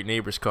look at your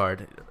neighbor's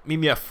card. Meet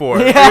me at 4.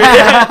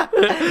 Yeah.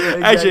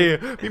 Actually,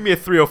 meet me at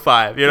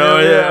 3:05.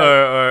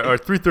 Or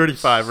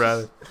 3:35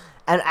 rather.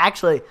 And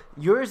actually,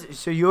 your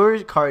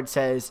card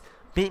says,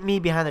 meet me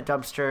behind the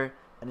dumpster,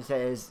 and it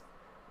says,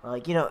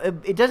 like,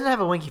 it doesn't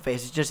have a winky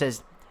face. It just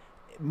says,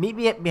 meet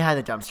me behind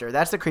the dumpster.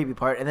 That's the creepy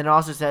part. And then it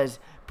also says,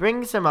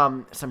 bring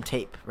some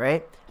tape,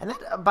 right? And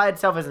that by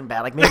itself isn't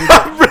bad. Like maybe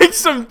bring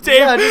some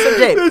tape. Yeah, just some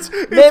tape. It's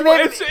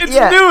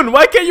noon.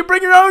 Why can't you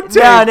bring your own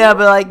tape? No,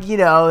 but like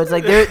it's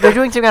like they're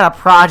doing some kind of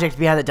project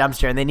behind the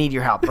dumpster and they need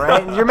your help,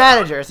 right? And you're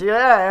manager, so you're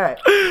like, all right.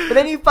 But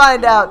then you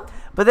find out.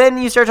 But then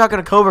you start talking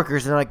to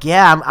coworkers and they're like,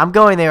 yeah, I'm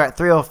going there at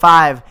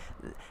 3:05.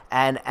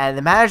 And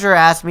the manager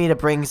asked me to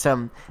bring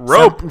some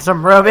rope.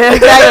 Some rope. Yeah,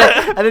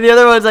 exactly. And then the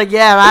other one's like,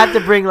 yeah, I have to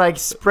bring like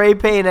spray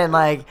paint and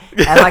like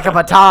a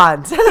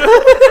baton.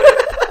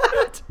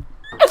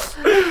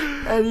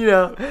 And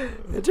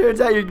it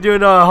turns out you're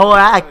doing a whole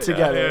act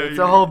together. Yeah, it's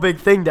a whole big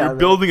thing down You're there.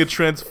 building a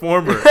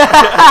transformer.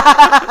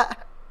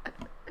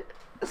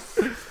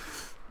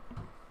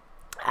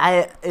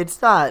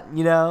 It's not,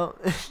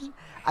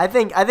 I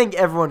think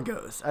everyone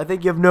goes. I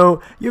think you have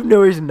no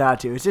reason not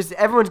to. It's just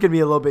everyone's gonna be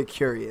a little bit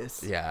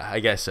curious. Yeah, I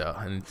guess so.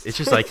 And it's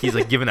just like he's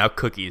like giving out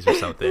cookies or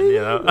something,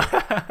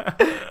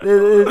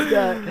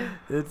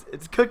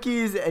 It's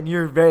cookies, and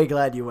you're very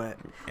glad you went.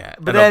 Yeah,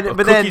 but then then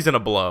cookies and a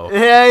blow.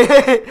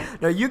 Yeah.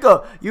 No, you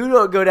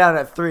don't go down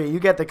at 3. You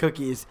get the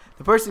cookies.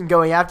 The person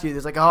going after you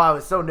is like, oh, I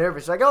was so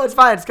nervous. You're like, oh, it's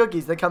fine, it's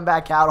cookies. They come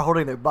back out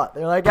holding their butt.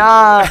 They're like,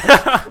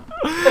 ah.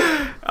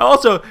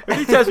 Also, if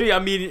he tells me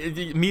I'm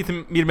meet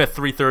him at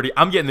 3:30,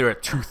 I'm getting there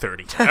at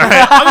 2:30. All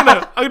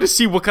right, I'm gonna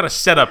see what kind of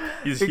setup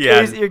he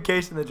has You're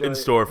casing the joint in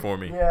store for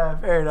me. Yeah,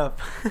 fair enough.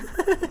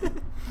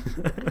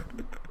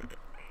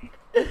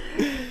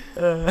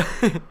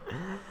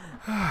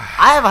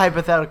 I have a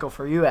hypothetical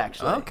for you,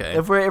 actually. Okay.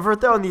 If we're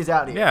throwing these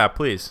out here. Yeah,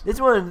 please. This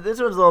one's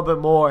a little bit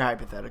more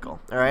hypothetical.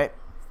 All right.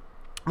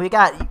 You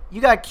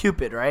got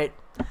Cupid, right,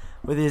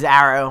 with his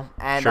arrow,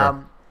 and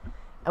Sure.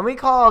 And we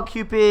call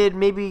Cupid,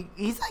 maybe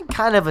he's like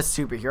kind of a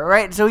superhero,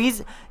 right? So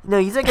he's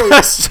like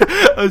a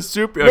a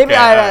super. maybe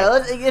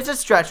Okay. it's a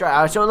stretch,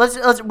 right? So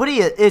let's what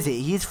is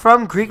he? He's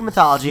from Greek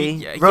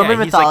mythology, Roman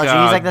he's mythology. like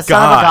a He's like the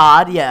son of a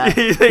god. Yeah,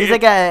 He's he's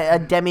like a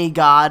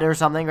demigod or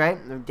something, right?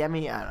 I don't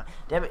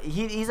know.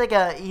 He's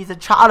a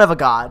child of a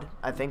god,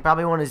 I think,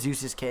 probably one of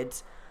Zeus's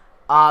kids.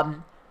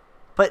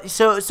 But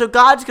so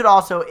gods could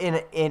also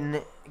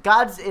in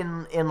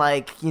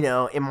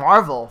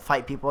Marvel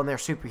fight people and they're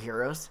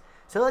superheroes.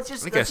 So let's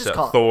just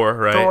call it Thor,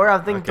 right? Thor.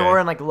 I'm thinking Okay. Thor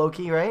and like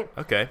Loki, right?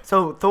 Okay.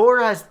 So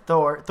Thor's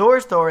Thor,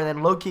 and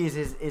then Loki is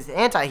his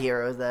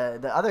anti-hero,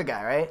 the other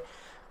guy, right?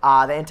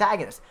 The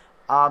antagonist.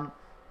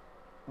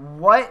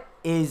 What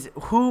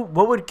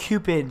would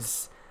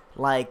Cupid's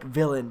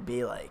villain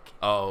be like?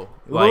 Oh,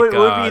 What like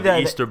would be the the-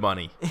 Easter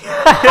Bunny.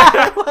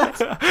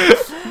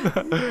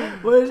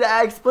 What is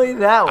that? Explain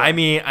that one. I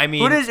mean,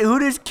 Who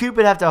does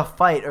Cupid have to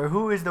fight, or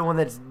who is the one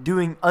that's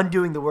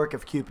undoing the work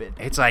of Cupid?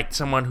 it's like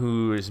someone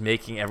who is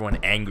making everyone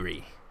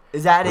angry,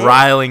 Is that it?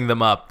 riling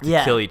them up to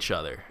Yeah. kill each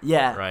other.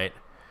 Yeah. Right.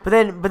 But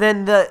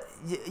then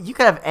you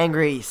could have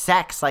angry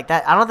sex like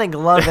that. I don't think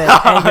love and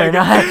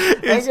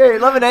anger,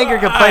 love and anger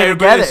could play Alright,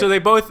 but together. So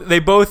they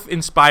both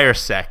inspire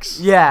sex.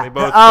 Yeah. They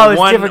both, Oh, but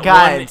it's different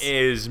kinds. One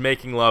is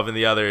making love and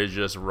the other is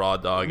just raw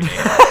dogging.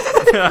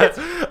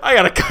 I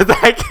gotta cut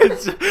that.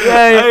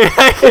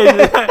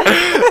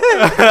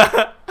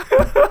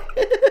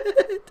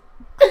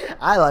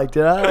 I liked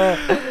it.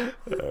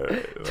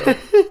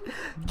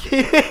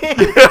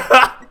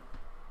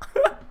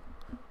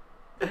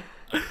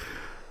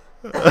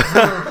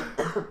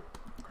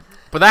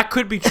 But that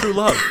could be true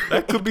love.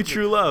 That could be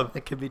true love.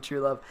 That could be true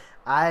love.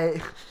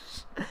 I've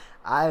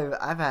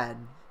had.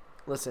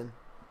 Listen,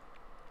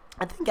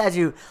 I think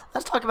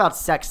let's talk about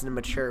sex in a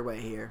mature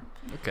way here.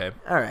 Okay.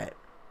 All right.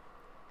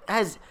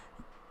 I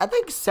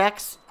think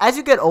sex, as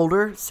you get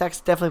older,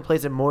 sex definitely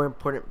plays a more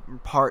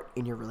important part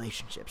in your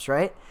relationships,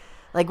 right?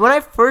 Like when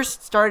I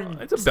first started,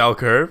 It's a bell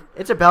curve.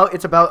 It's about.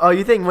 Oh,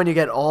 you think when you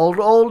get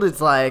old,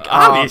 it's like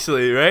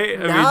Obviously, right? I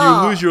mean,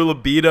 No. you lose your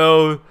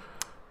libido.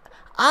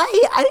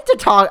 I need to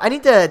talk. I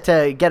need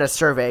to get a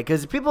survey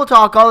because people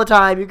talk all the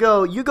time. You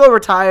go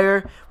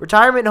retire.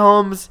 Retirement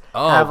homes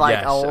have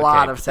yes, a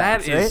lot okay. of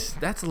sex.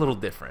 That's a little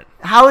different.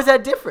 How is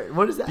that different?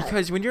 What is that?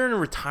 Because when you're in a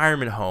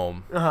retirement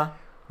home, Uh-huh.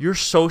 you're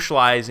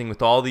socializing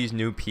with all these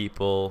new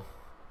people.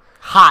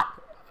 Hot.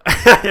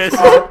 Yes.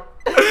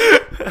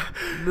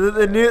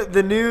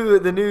 The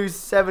new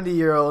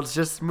 70-year-olds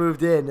just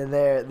moved in and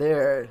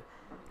they're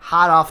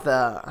hot off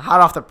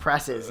the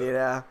presses, you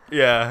know.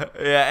 Yeah,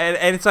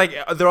 and it's like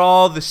they're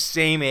all the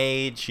same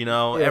age, you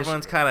know. Yeah,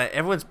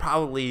 Everyone's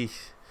probably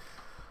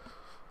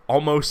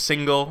almost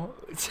single,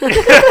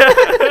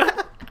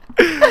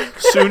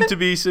 soon to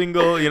be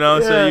single, you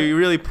know. So Yeah. you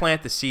really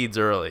plant the seeds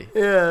early.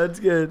 Yeah, it's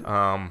good.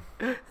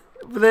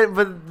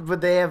 But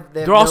they have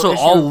They're no also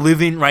issue. all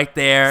living right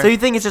there. So you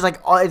think it's just like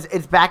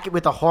it's back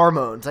with the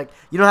hormones? Like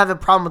you don't have the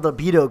problem with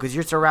libido because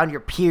you're surrounded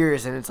your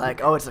peers and it's like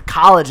it's a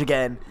college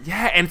again.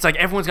 Yeah, and it's like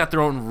everyone's got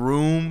their own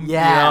room.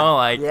 Yeah, you know,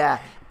 like yeah,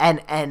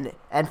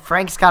 and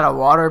Frank's got a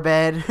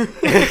waterbed.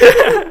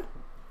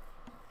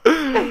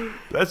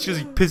 that's just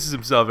he pisses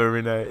himself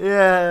every night.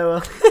 Yeah.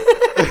 Well.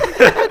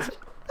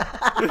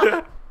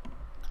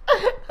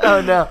 Oh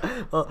no!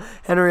 Well,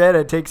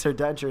 Henrietta takes her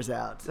dentures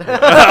out.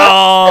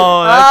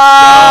 Oh, that's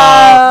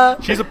Ah!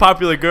 she's a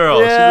popular girl.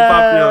 She's a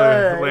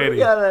popular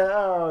lady.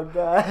 Oh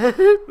god!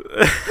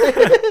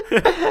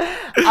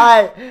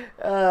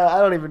 I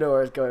don't even know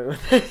where it's going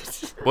with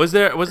this. Was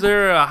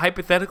there a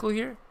hypothetical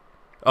here?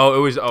 Oh, it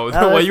was. Oh, was-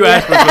 what you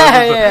asked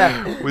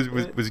yeah.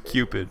 was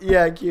Cupid.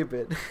 Yeah,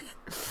 Cupid.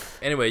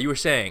 Anyway, you were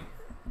saying,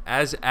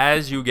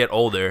 as you get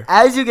older.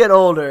 As you get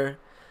older,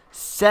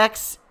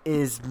 sex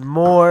is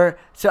more.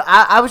 So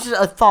I was just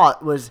a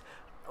thought was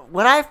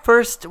when I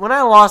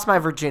lost my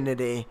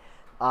virginity,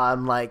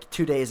 like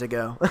 2 days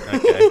ago.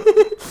 Okay.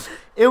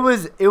 It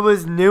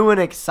was new and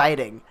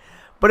exciting,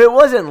 but it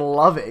wasn't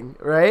loving,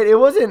 right? It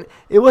wasn't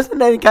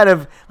any kind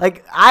of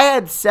like I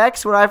had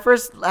sex when I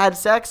first had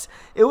sex.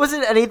 It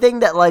wasn't anything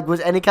that like was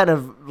any kind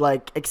of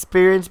like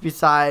experience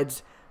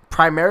besides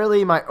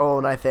primarily my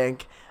own, I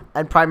think,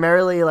 and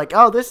primarily like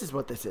this is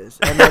what this is.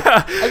 And like,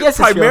 I guess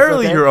it feels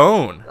Primarily okay. your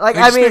own. Like,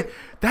 I mean-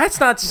 that's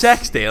not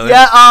sex, Dalen.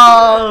 Yeah.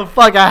 Oh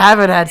fuck! I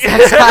haven't had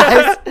sex,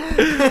 guys.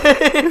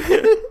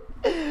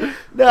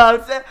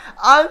 No,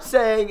 I'm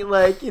saying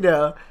like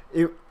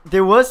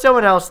there was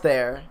someone else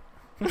there.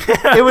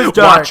 It was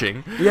dark.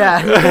 Watching.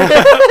 Yeah.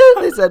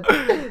 They said,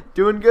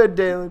 "Doing good,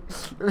 Dalen."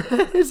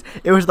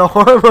 It was the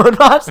hormone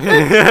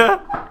monster.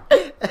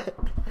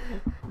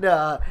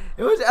 No,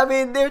 it was. I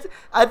mean,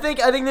 I think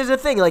there's a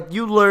thing like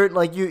you learn,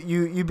 like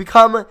you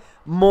become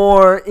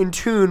more in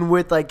tune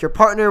with like your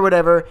partner, or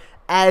whatever,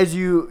 as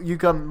you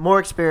become more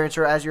experienced,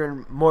 or as you're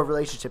in more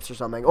relationships or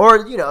something,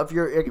 or if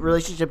your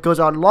relationship goes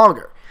on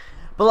longer.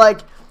 But like,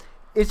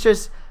 it's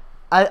just,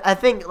 I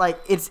think like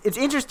it's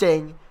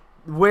interesting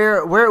where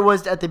it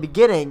was at the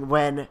beginning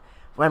when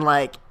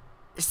like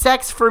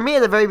sex for me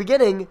at the very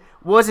beginning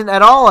wasn't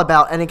at all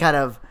about any kind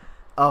of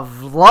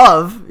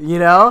love,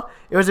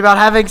 it was about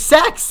having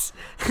sex.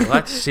 Well,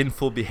 that's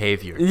sinful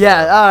behavior.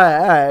 Yeah, all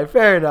right,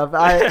 fair enough.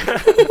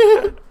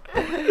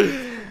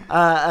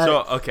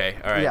 So okay,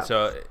 all right. Yeah.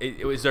 So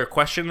is there a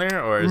question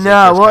there, or is No,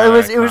 it just well, kinda it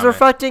was comment?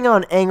 reflecting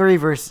on angry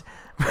versus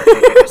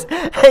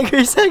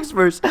angry sex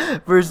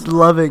versus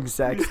loving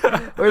sex.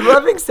 Where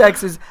loving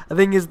sex is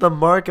the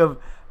mark of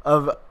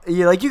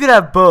like you could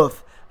have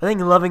both. I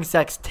think loving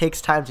sex takes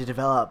time to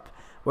develop,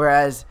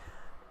 whereas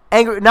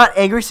not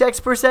angry sex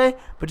per se,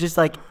 but just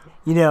like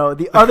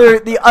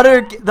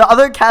the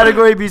other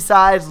category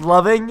besides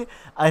loving,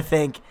 I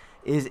think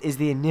is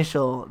the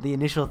initial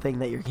thing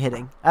that you're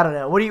hitting. I don't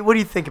know. What do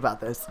you think about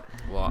this?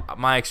 Well,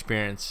 my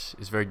experience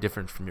is very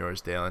different from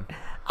yours, Dalen.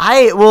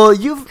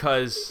 You've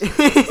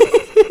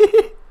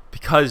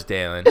Because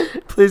Dalen,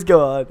 please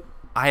go on.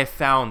 I have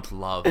found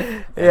love.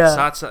 And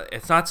Yeah.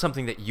 It's not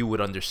something that you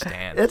would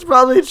understand. It's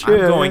probably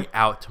true. I'm going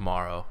out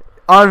tomorrow.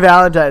 on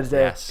Valentine's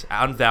Day. Yes,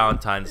 on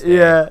Valentine's Day.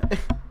 Yeah.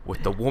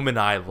 With the woman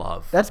I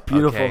love. That's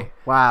beautiful. Okay?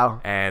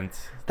 Wow. And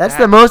That's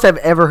the most I've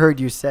ever heard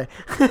you say.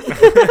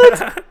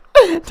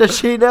 Does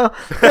she know?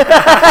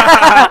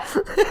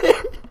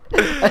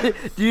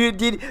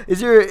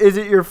 Is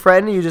it your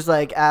friend and you just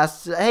like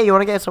asked, hey, you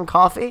want to get some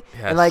coffie?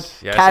 Yes, And like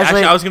yes.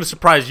 casually Actually, I was gonna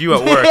surprise you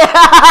at work.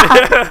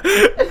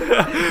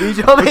 you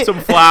told me With some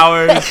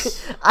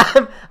flowers.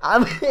 I'm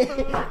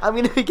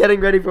gonna be getting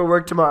ready for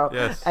work tomorrow.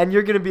 Yes. And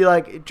you're gonna be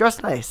like,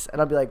 dress nice,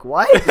 and I'll be like,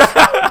 what?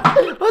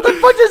 What the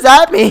fuck does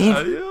that mean?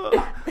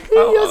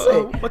 You'll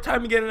say. What time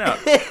are you getting out?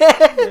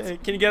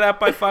 Can you get out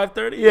by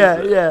 5:30?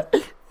 Yeah.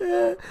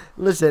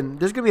 Listen,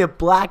 there's gonna be a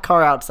black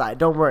car outside.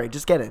 Don't worry,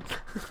 just get in.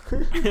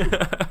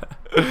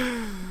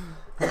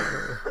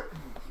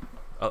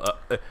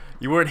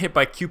 You weren't hit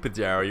by Cupid's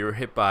arrow. You were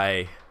hit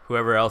by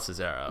whoever else's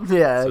arrow.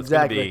 Yeah, so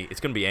exactly. It's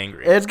gonna be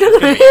angry. It's gonna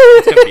be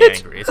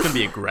angry. It's gonna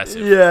be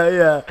aggressive.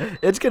 Yeah.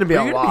 It's gonna be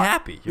But a you're lot. gonna be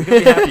happy. You're gonna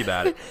be happy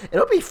about it.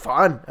 It'll be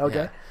fun. Okay.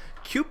 Yeah.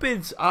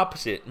 Cupid's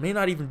opposite may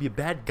not even be a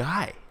bad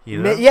guy.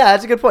 You know? Yeah,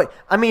 that's a good point.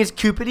 I mean, is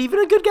Cupid even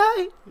a good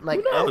guy?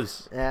 Like, Who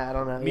knows? Yeah, I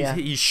don't know. I mean, Yeah.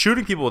 he's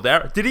shooting people with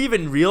arrows. Did he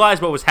even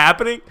realize what was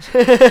happening? He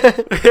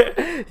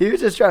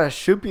was just trying to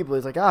shoot people.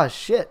 He's like, oh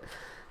shit,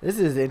 this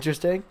is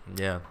interesting.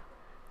 Yeah.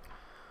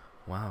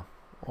 Wow.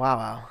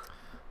 Wow.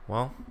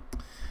 Well,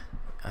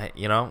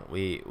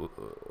 we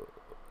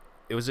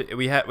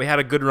had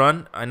a good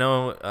run. I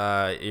know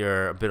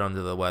you're a bit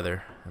under the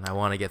weather, and I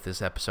want to get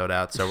this episode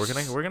out, so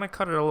we're gonna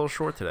cut it a little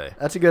short today.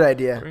 That's a good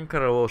idea. We're gonna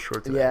cut it a little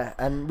short today. Yeah,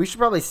 and we should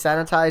probably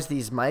sanitize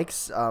these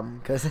mics,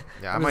 because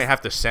Yeah, I might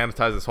have to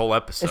sanitize this whole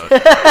episode.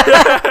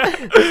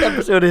 this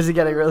episode isn't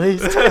getting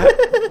released. All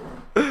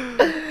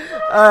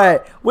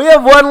right, we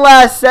have one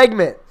last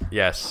segment.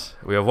 Yes,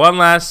 we have one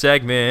last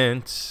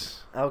segment,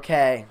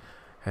 Okay.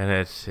 and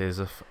it's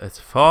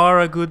for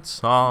a good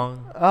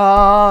song.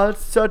 Oh,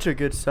 it's such a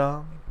good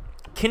song.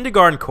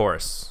 Kindergarten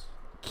chorus.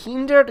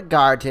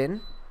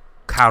 Kindergarten.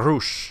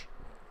 Karush.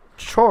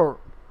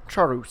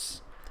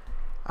 Chorus.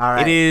 All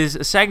right. It is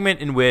a segment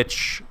in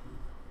which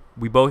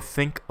we both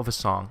think of a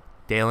song.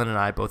 Dalen and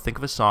I both think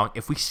of a song.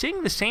 If we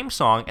sing the same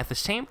song at the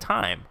same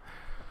time,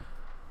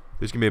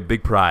 there's going to be a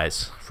big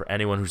prize for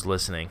anyone who's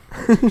listening.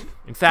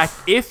 In fact,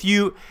 if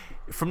you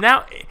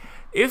are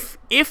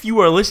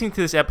listening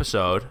to this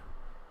episode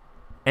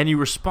and you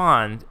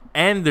respond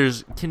and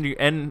there's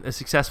a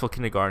successful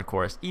kindergarten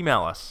chorus,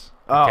 email us.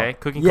 Okay?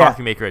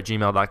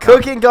 cookingcoffeemaker@gmail.com.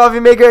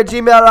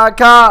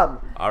 cookingcoffeemaker@gmail.com.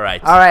 All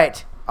right. All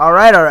right.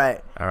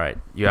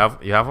 You have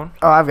one?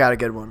 Oh, I've got a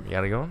good one. You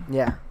got a good one?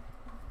 Yeah.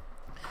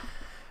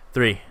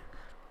 3,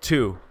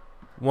 2,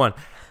 1.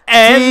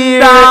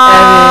 Dear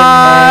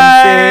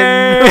I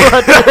Evan Hansen,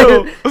 what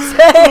to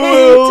say to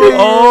will you?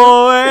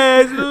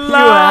 always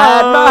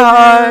had my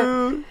heart.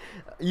 love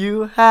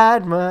You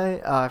had my...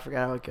 Oh, I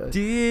forgot how it goes.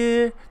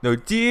 you.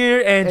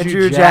 Dear Andrew,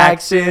 Andrew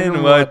Jackson,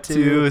 Jackson, what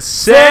to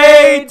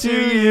say to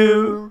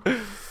you.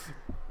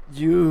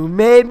 You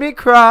made me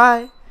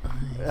cry.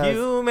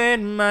 You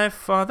made my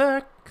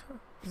father.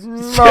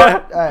 All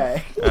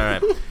right. All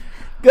right.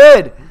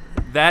 Good.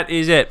 That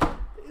is it.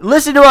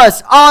 Listen to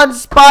us on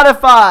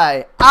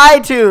Spotify,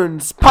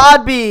 iTunes,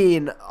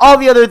 Podbean, all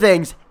the other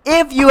things.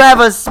 If you have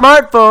a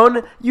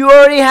smartphone, you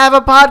already have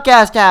a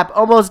podcast app,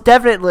 almost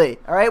definitely.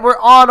 All right, we're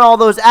on all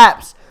those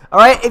apps. All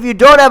right, if you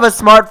don't have a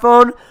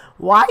smartphone,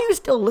 why are you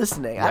still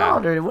listening? I don't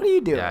understand. What are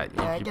you doing? Yeah, get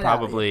you're out of here.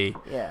 probably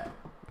Yeah.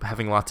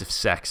 having lots of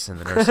sex in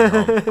the nursing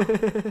home.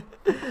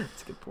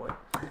 That's a good point.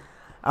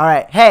 All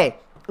right, hey,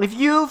 if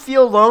you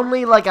feel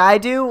lonely like I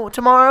do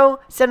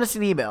tomorrow, send us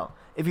an email.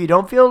 If you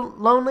don't feel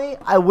lonely,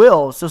 I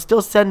will. So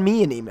still send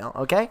me an email,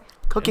 okay?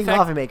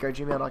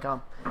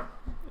 cookingcoffeemaker@gmail.com.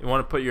 You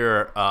want to put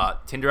your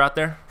Tinder out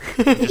there,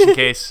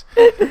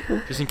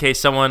 just in case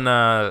someone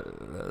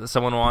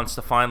wants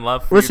to find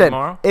love for you Listen,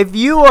 tomorrow. if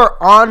you are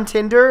on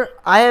Tinder,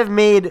 I have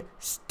made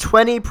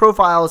 20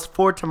 profiles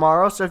for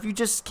tomorrow. So if you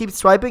just keep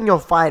swiping, you'll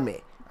find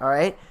me. All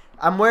right.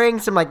 I'm wearing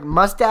some like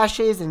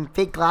mustaches and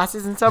fake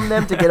glasses in some of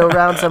them to get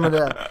around some of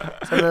the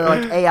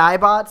like AI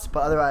bots.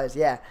 But otherwise,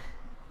 yeah.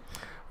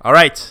 All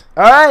right.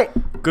 All right.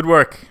 Good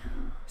work.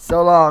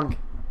 So long.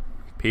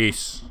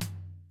 Peace.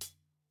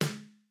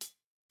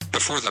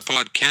 Before the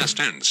podcast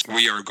ends,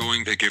 we are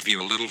going to give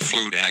you a little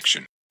flute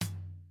action.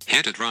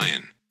 Hit it,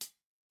 Ryan.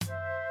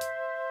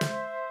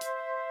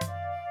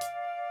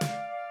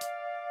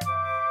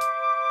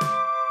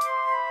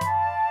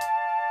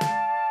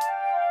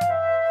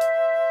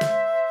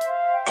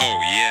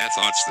 Oh yeah,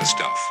 that's the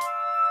stuff.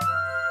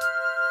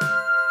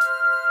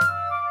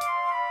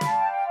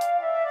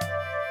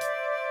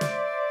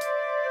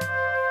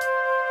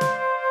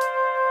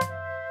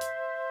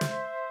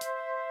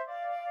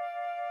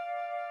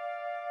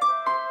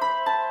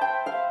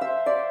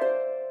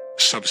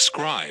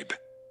 subscribe.